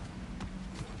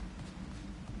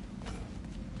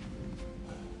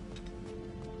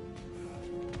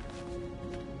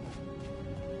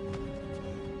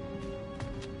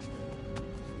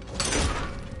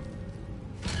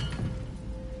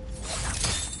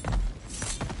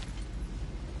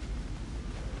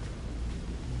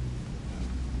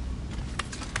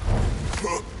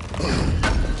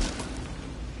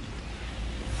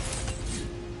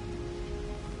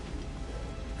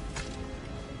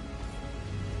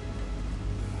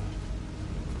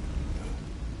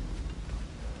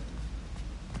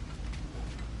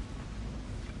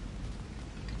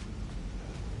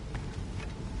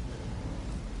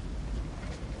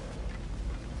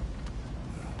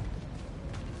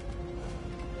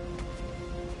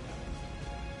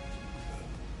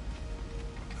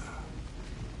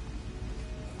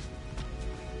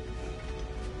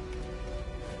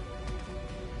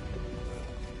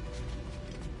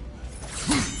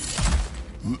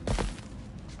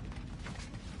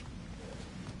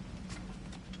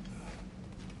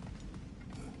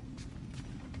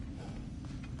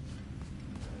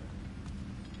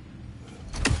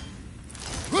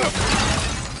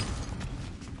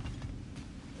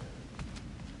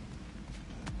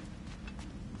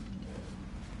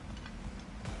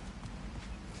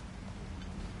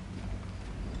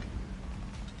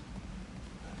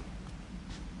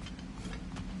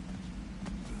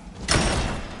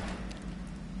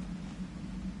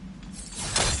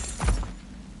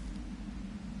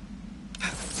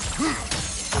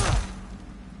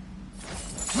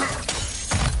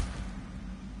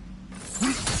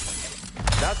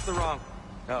 That's the wrong...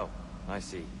 Oh, I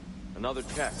see. Another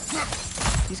chest.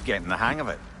 He's getting the hang of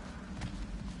it.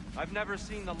 I've never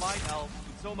seen the Light Elves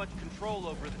with so much control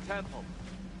over the temple.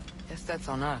 Guess that's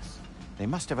on us. They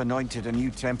must have anointed a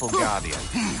new temple guardian.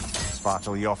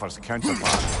 Spartel Yoffer's counterpart.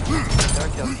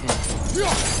 Dark Elf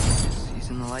King. He's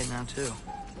in the light now, too.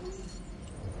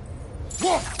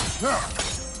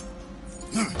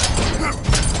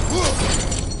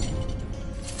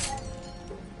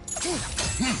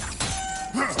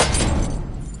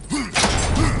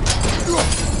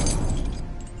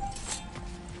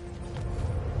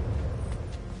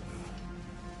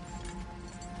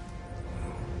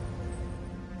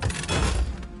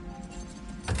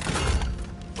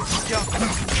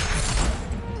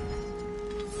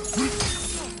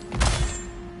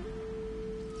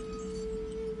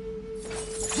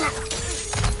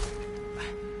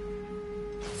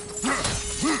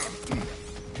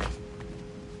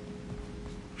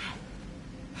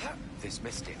 This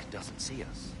mystic doesn't see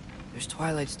us. There's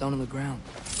twilight stone on the ground.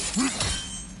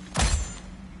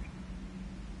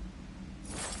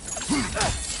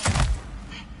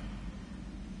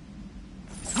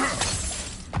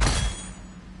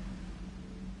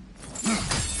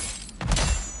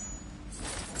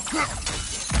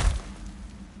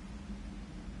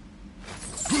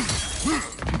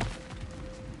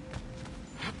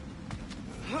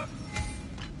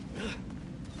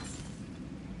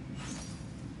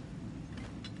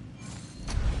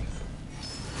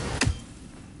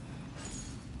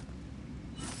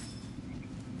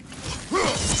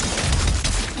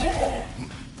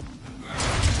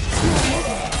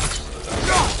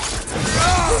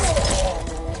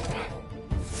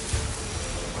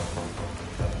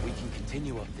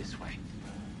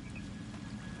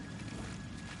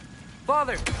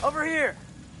 Father, over here!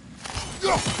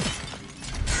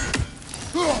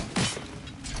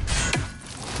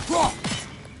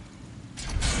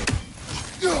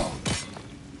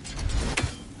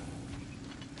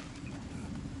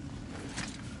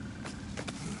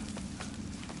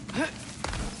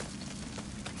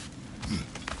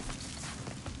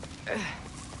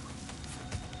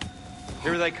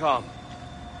 Here they come.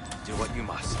 Do what you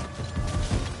must.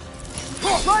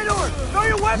 Minor! Throw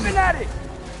your weapon at it!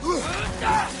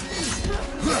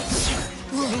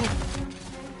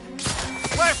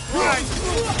 Left, right!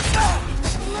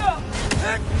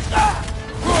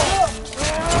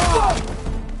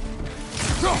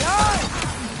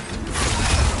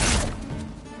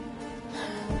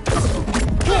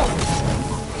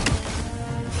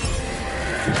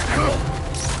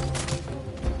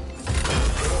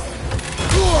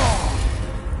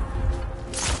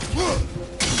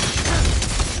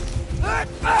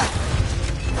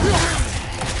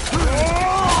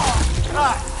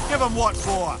 Give him what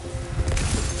for?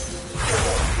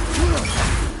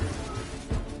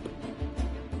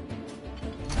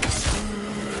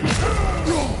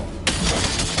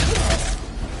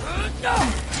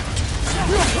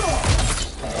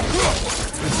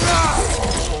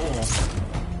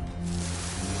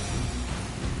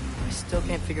 I still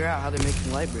can't figure out how they're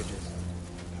making light bridges.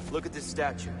 Look at this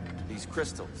statue. These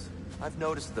crystals. I've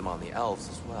noticed them on the elves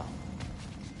as well.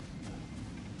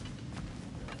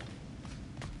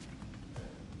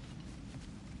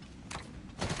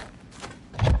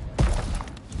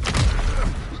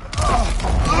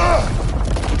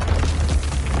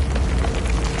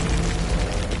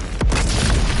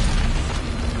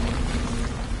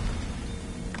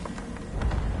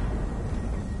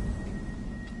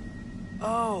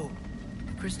 Oh,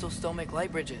 the crystals still make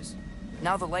light bridges.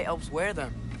 Now the light elves wear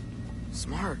them.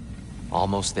 Smart.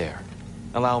 Almost there.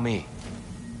 Allow me.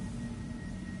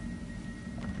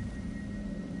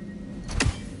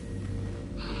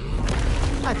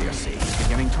 I dare say he's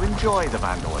beginning to enjoy the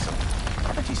vandalism.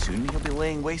 Pretty soon he'll be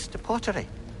laying waste to pottery.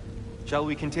 Shall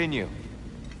we continue?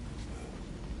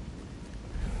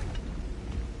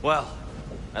 Well,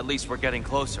 at least we're getting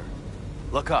closer.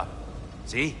 Look up.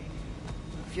 See?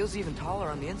 It feels even taller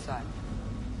on the inside.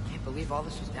 Can't believe all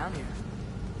this was down here.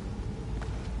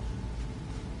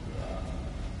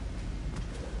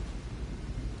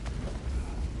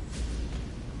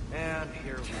 And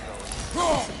here we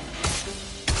go.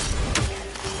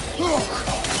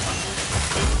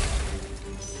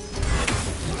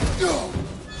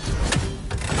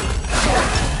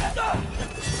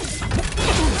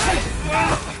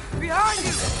 Behind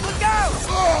you! Look out!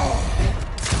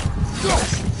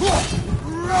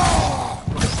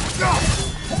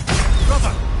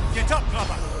 Brother! Get up,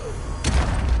 brother!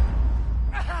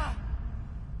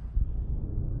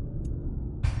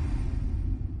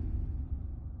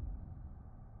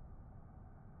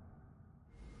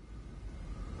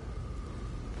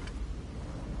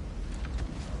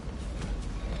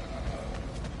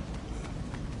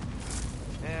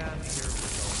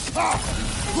 Right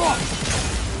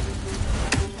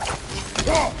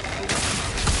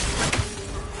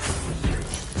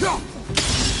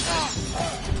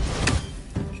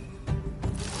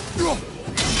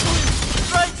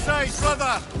side,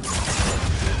 brother!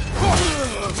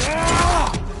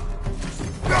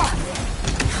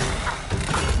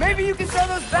 Maybe you can throw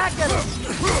those back at him!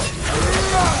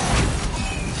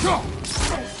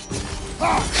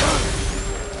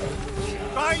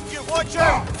 Behind you, watch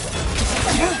out!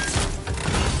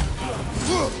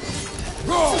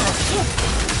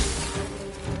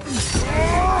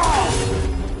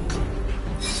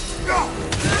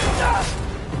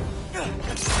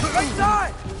 Right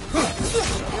side!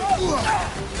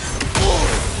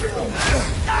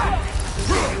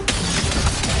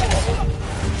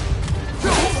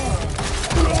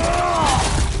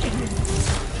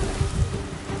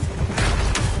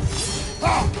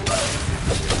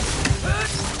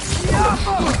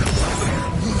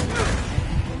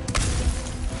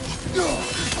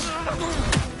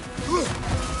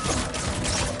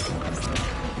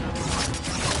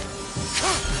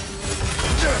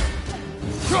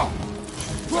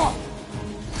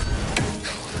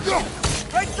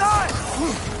 Right side!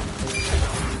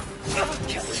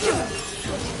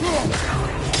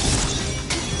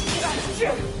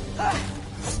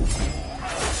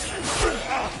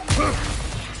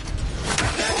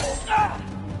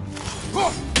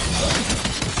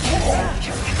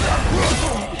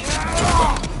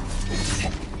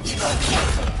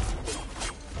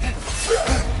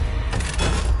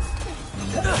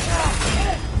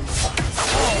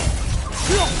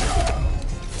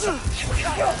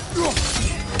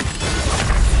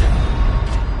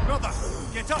 Brother,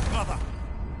 get up, brother!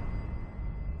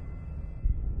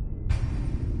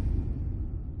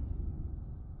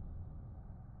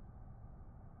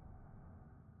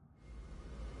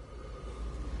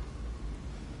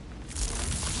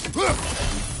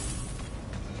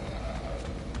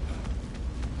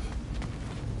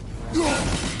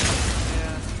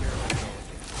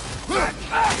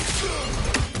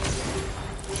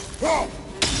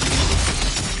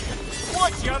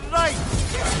 Watch your right!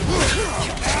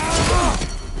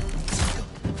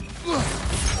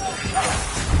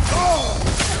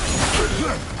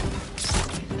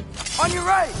 On your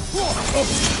right!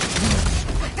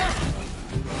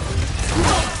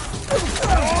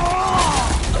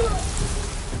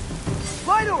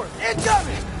 Light orb,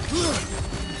 incoming!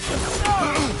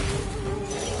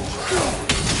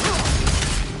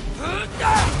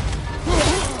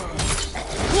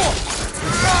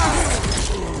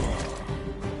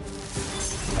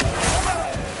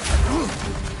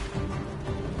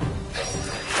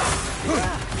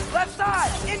 Left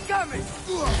side, incoming!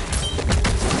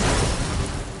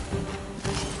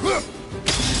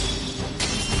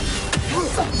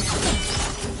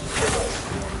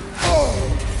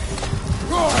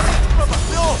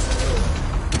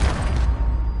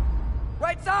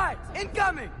 Right side,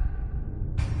 incoming!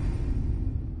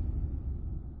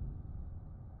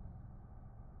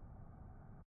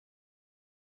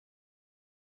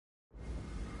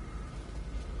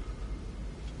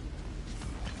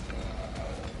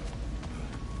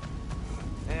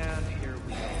 And here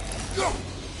we go.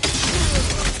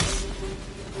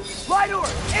 Light orb,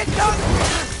 incoming!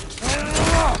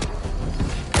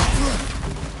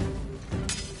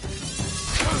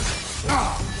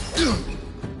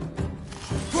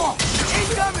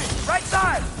 Incoming! Right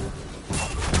side!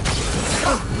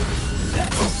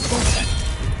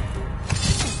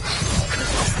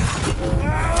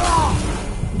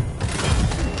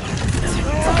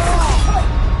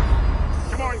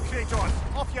 Come on,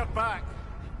 Kratos, off your back!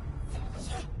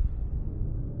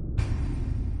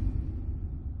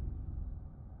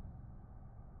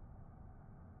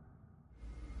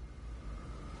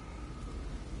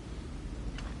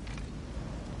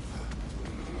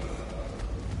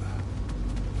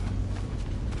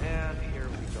 And here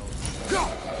we go.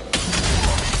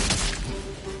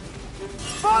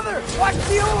 Father! Watch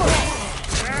the orb!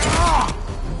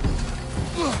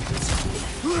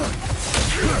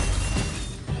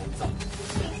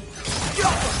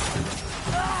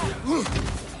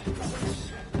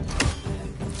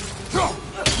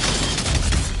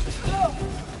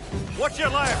 Watch your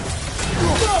left!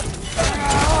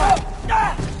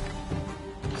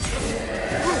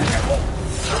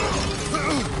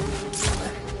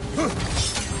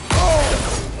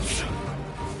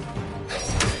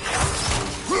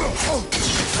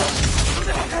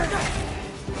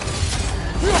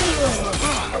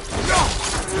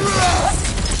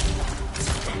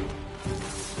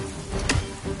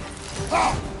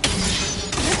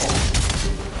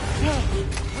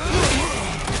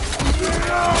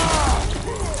 Ah!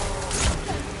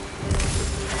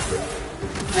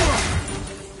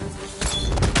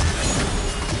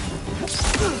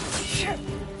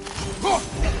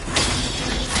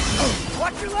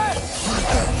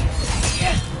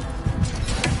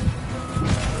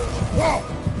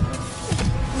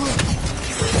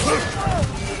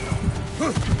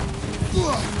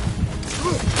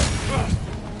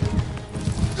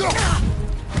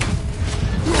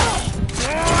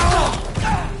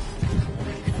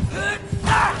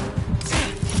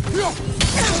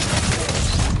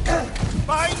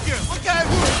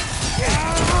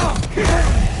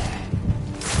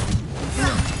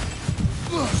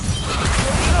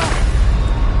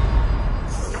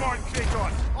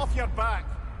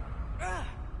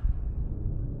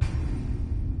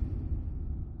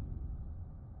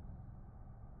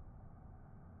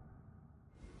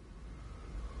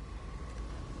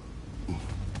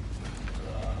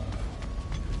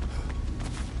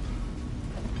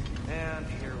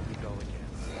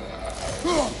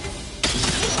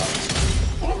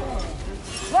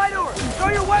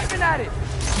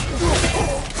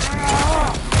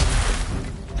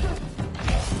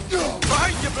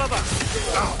 Behind you, brother!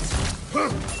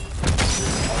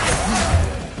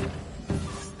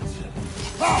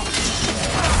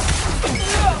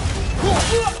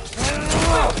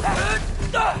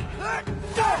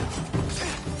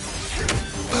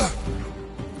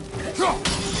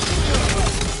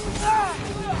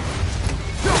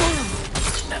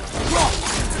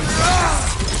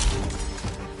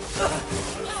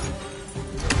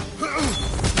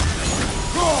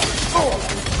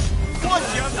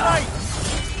 Watch your right!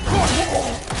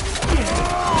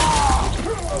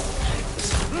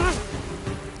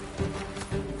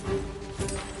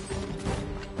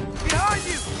 Behind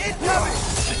you! Incoming!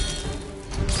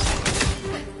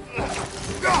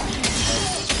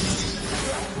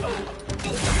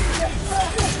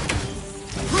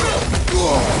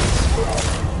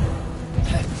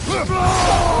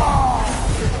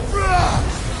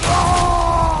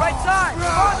 Right side!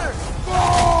 Father!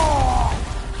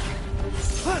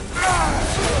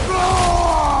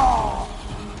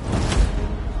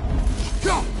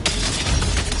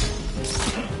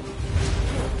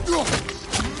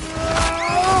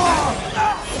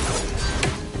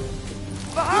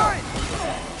 Behind!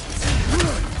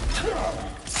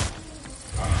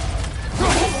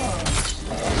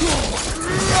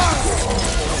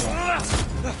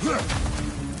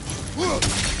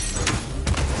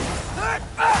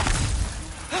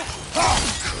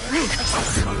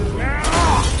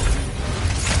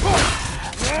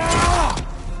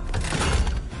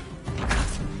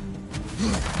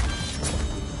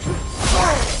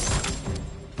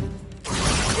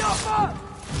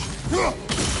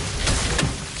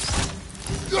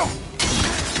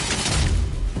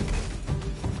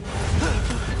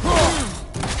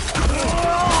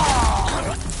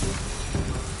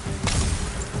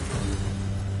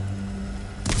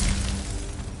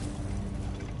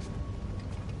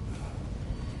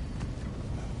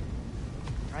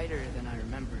 Brighter than I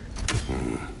remember.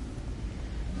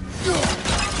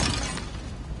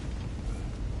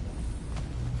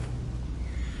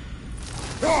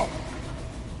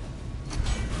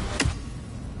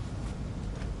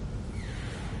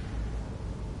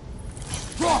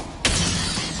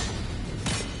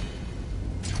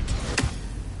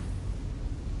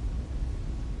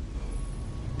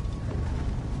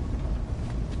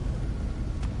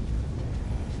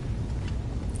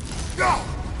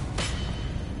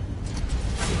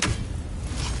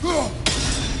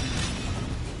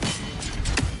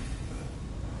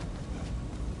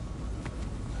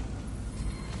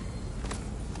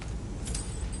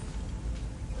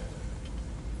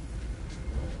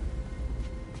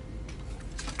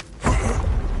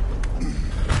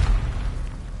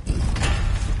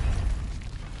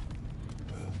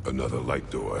 Another light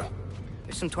door.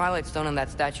 There's some Twilight Stone on that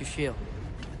statue shield,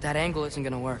 but that angle isn't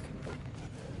gonna work.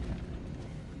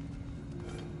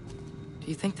 Do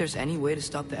you think there's any way to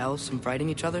stop the elves from fighting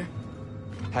each other?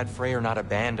 Had Freyr not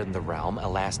abandoned the realm, a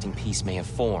lasting peace may have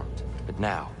formed. But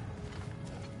now...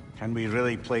 Can we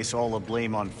really place all the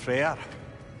blame on Freyr?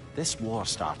 This war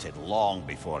started long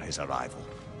before his arrival.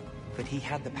 But he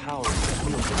had the power to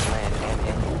heal this land and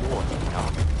end the war, did he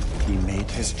not? He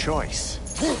made his choice.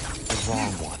 The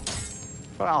wrong one.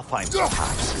 For Alfheim,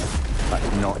 perhaps, but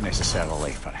not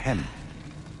necessarily for him.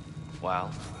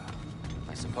 Well,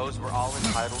 I suppose we're all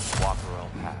entitled to walk our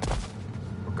own path,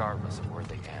 regardless of where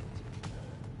they end.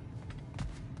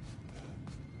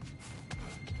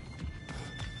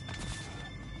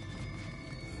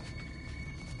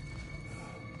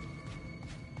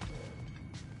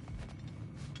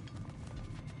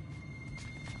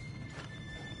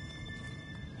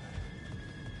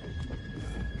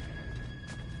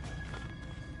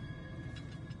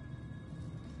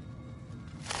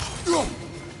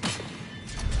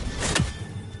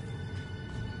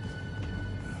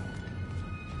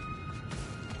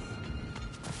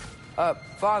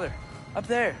 Father, up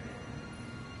there.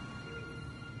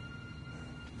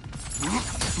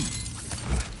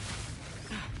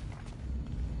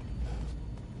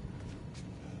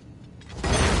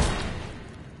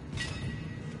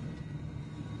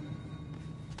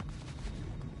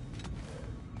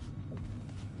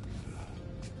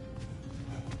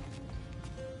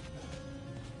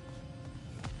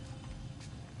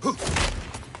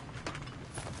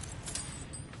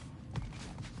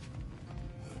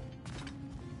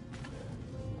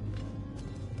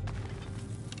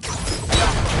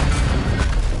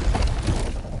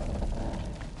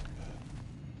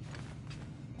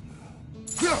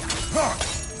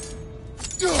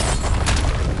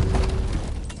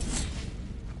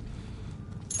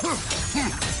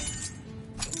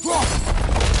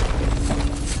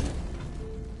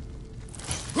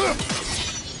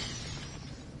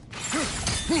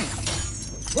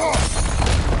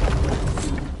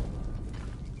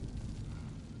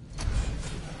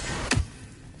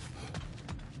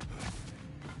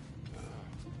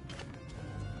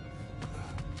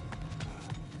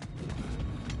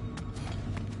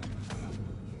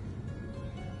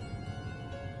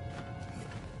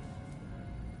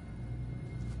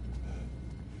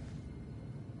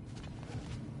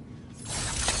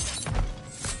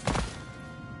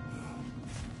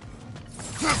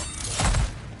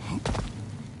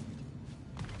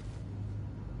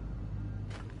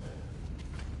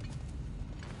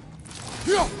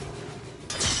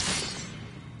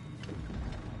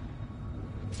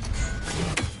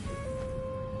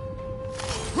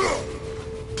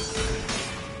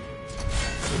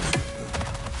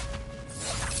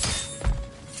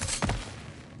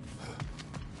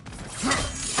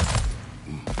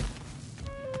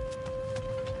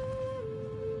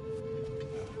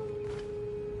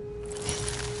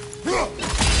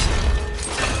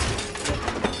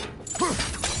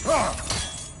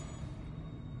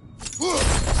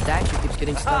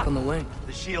 stuck on the wing.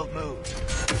 The shield moved.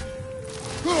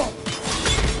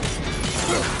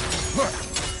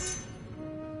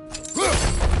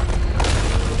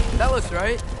 That looks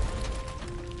right.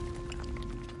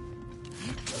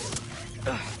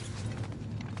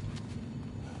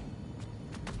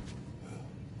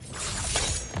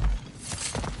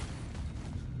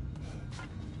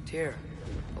 Tyr,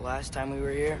 the last time we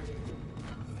were here,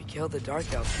 we killed the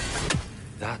Dark Elf.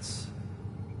 That's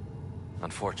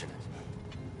unfortunate.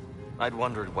 I'd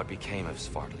wondered what became of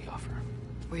Svartalfheim.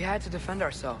 We had to defend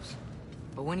ourselves.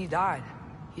 But when he died,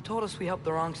 he told us we helped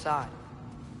the wrong side.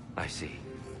 I see.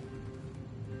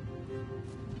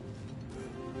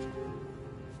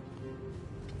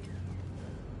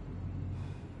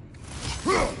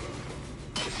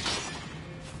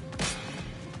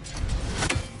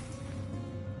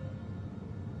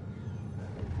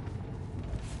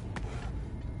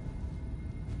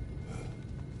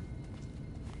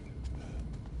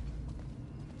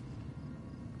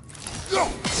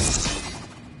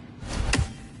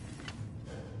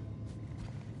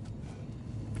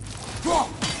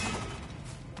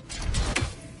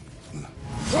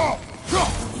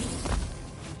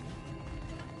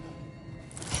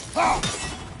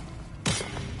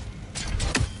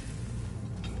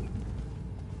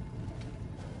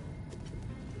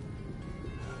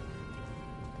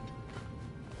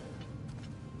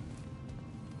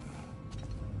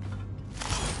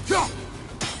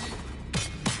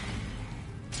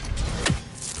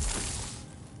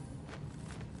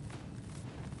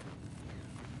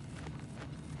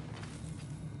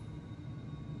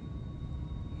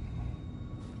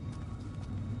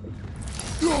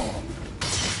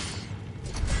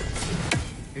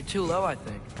 You're too low, I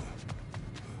think.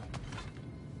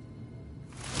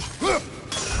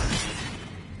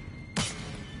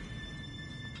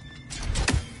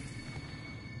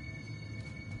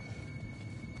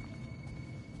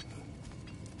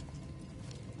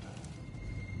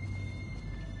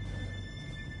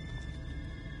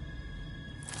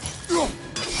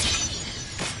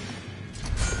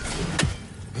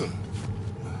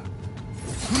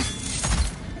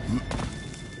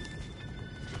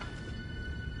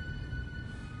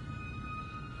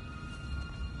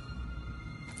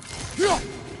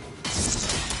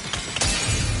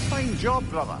 Fine job,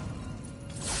 brother.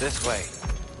 This way.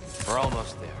 We're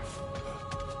almost there.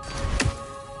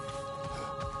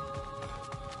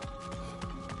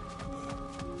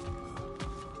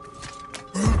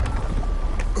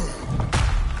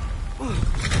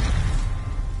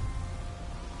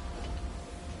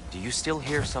 Do you still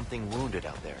hear something wounded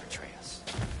out there, Atreus?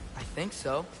 I think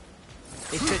so.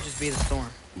 It could just be the storm.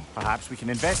 Perhaps we can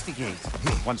investigate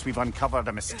once we've uncovered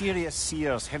a mysterious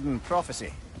seer's hidden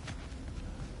prophecy.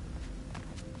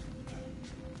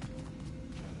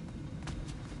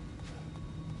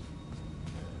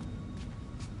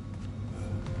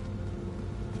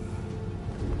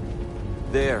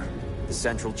 There. The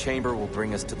central chamber will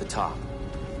bring us to the top.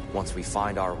 Once we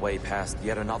find our way past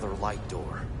yet another light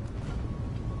door.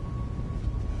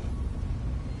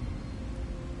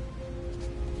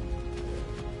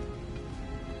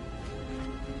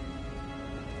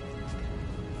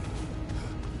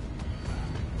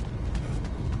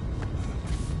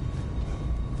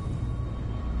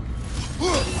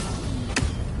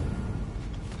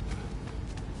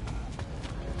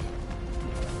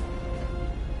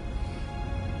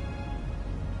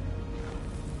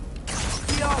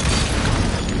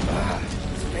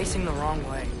 Facing the wrong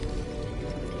way.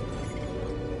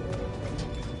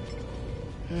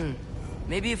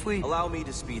 Maybe if we... Allow me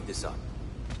to speed this up.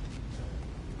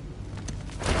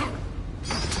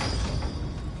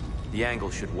 The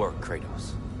angle should work,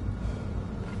 Kratos.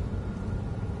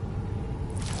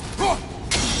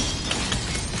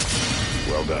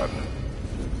 Well done.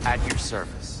 At your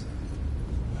service.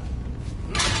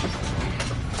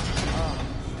 Oh,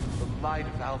 the light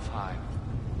of Alfheim.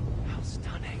 How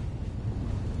stunning.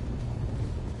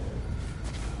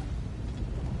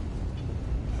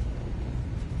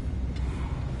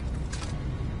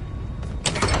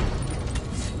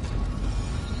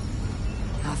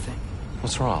 Nothing.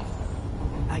 What's wrong?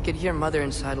 I could hear Mother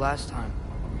inside last time,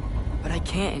 but I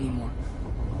can't anymore.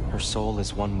 Her soul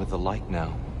is one with the light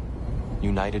now,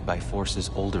 united by forces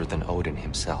older than Odin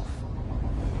himself.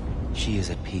 She is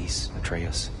at peace,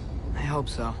 Atreus. I hope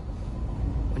so.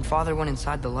 When Father went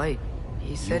inside the light,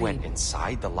 he said You went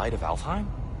inside the light of Alfheim?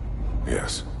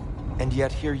 Yes. And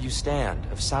yet here you stand,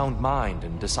 of sound mind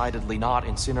and decidedly not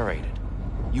incinerated.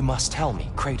 You must tell me,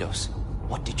 Kratos,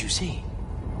 what did you see?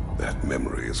 That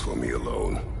memory is for me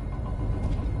alone.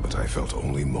 But I felt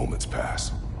only moments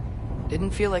pass.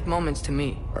 Didn't feel like moments to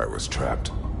me. I was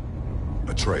trapped.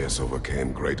 Atreus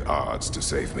overcame great odds to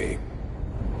save me.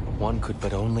 One could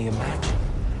but only imagine.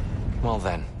 Well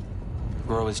then,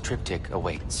 Groa's triptych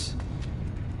awaits.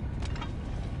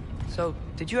 So,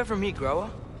 did you ever meet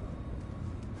Groa?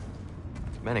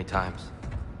 Many times.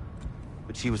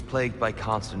 But she was plagued by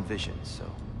constant visions, so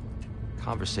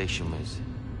conversation was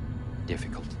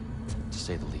difficult, to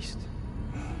say the least.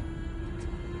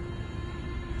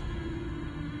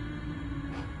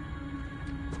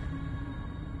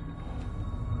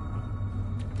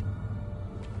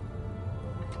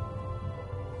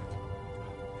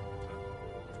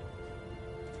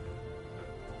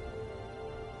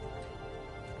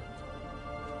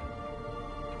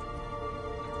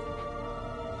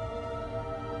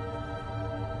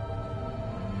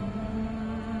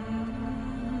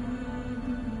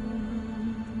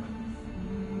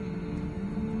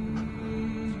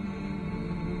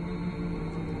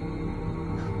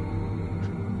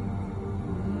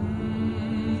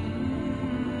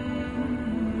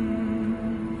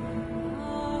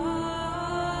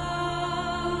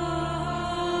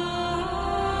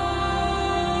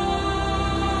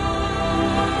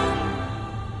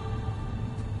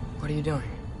 What are you doing?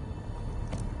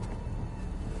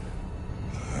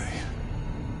 I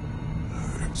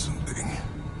heard something.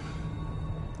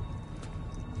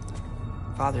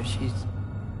 Father, she's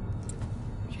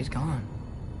gone.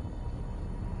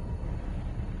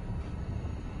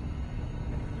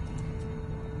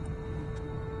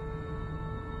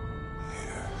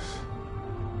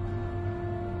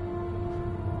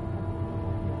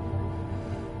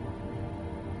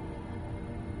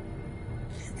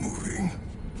 Keep moving.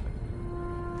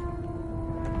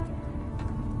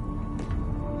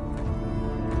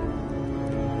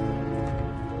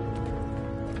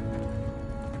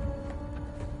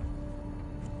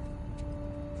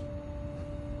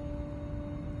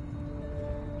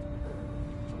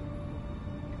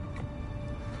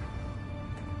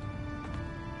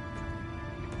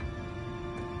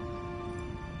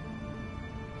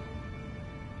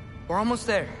 We're almost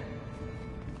there.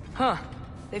 Huh.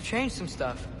 They've changed some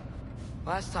stuff.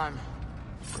 Last time,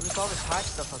 there was all this hive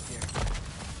stuff up here.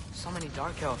 So many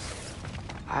Dark Elves.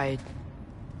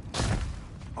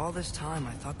 All this time,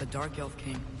 I thought the Dark Elf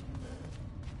King...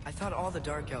 I thought all the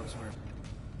Dark Elves were...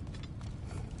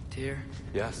 Tyr,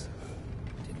 Yes?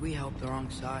 did we help the wrong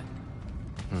side?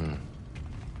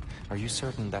 Are you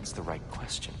certain that's the right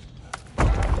question?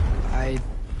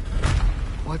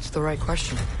 What's the right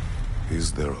question?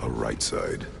 Is there a right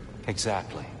side?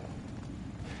 Exactly.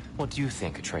 What do you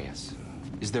think, Atreus?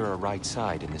 Is there a right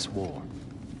side in this war?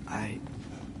 I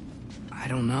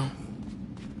don't know.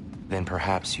 Then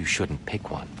perhaps you shouldn't pick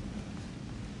one.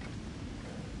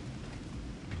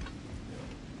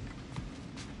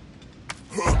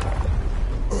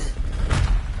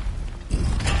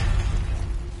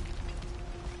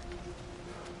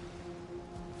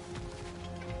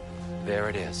 There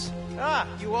it is. Ah,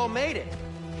 you all made it.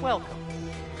 Welcome.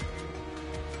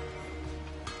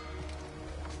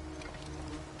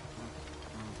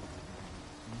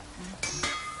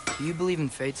 Do you believe in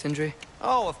fate, Sindri?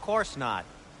 Oh, of course not.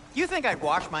 You think I'd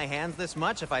wash my hands this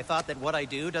much if I thought that what I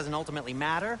do doesn't ultimately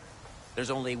matter?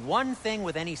 There's only one thing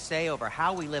with any say over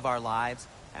how we live our lives,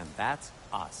 and that's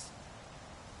us.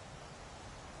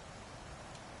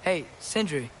 Hey,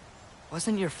 Sindri,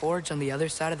 wasn't your forge on the other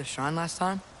side of the shrine last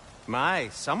time? My,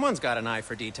 someone's got an eye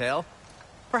for detail.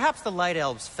 Perhaps the Light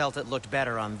Elves felt it looked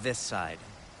better on this side.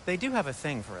 They do have a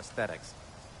thing for aesthetics.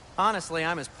 Honestly,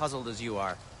 I'm as puzzled as you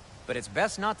are. But it's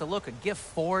best not to look a gift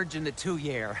forge in the 2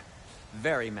 year.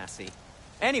 Very messy.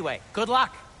 Anyway, good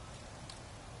luck!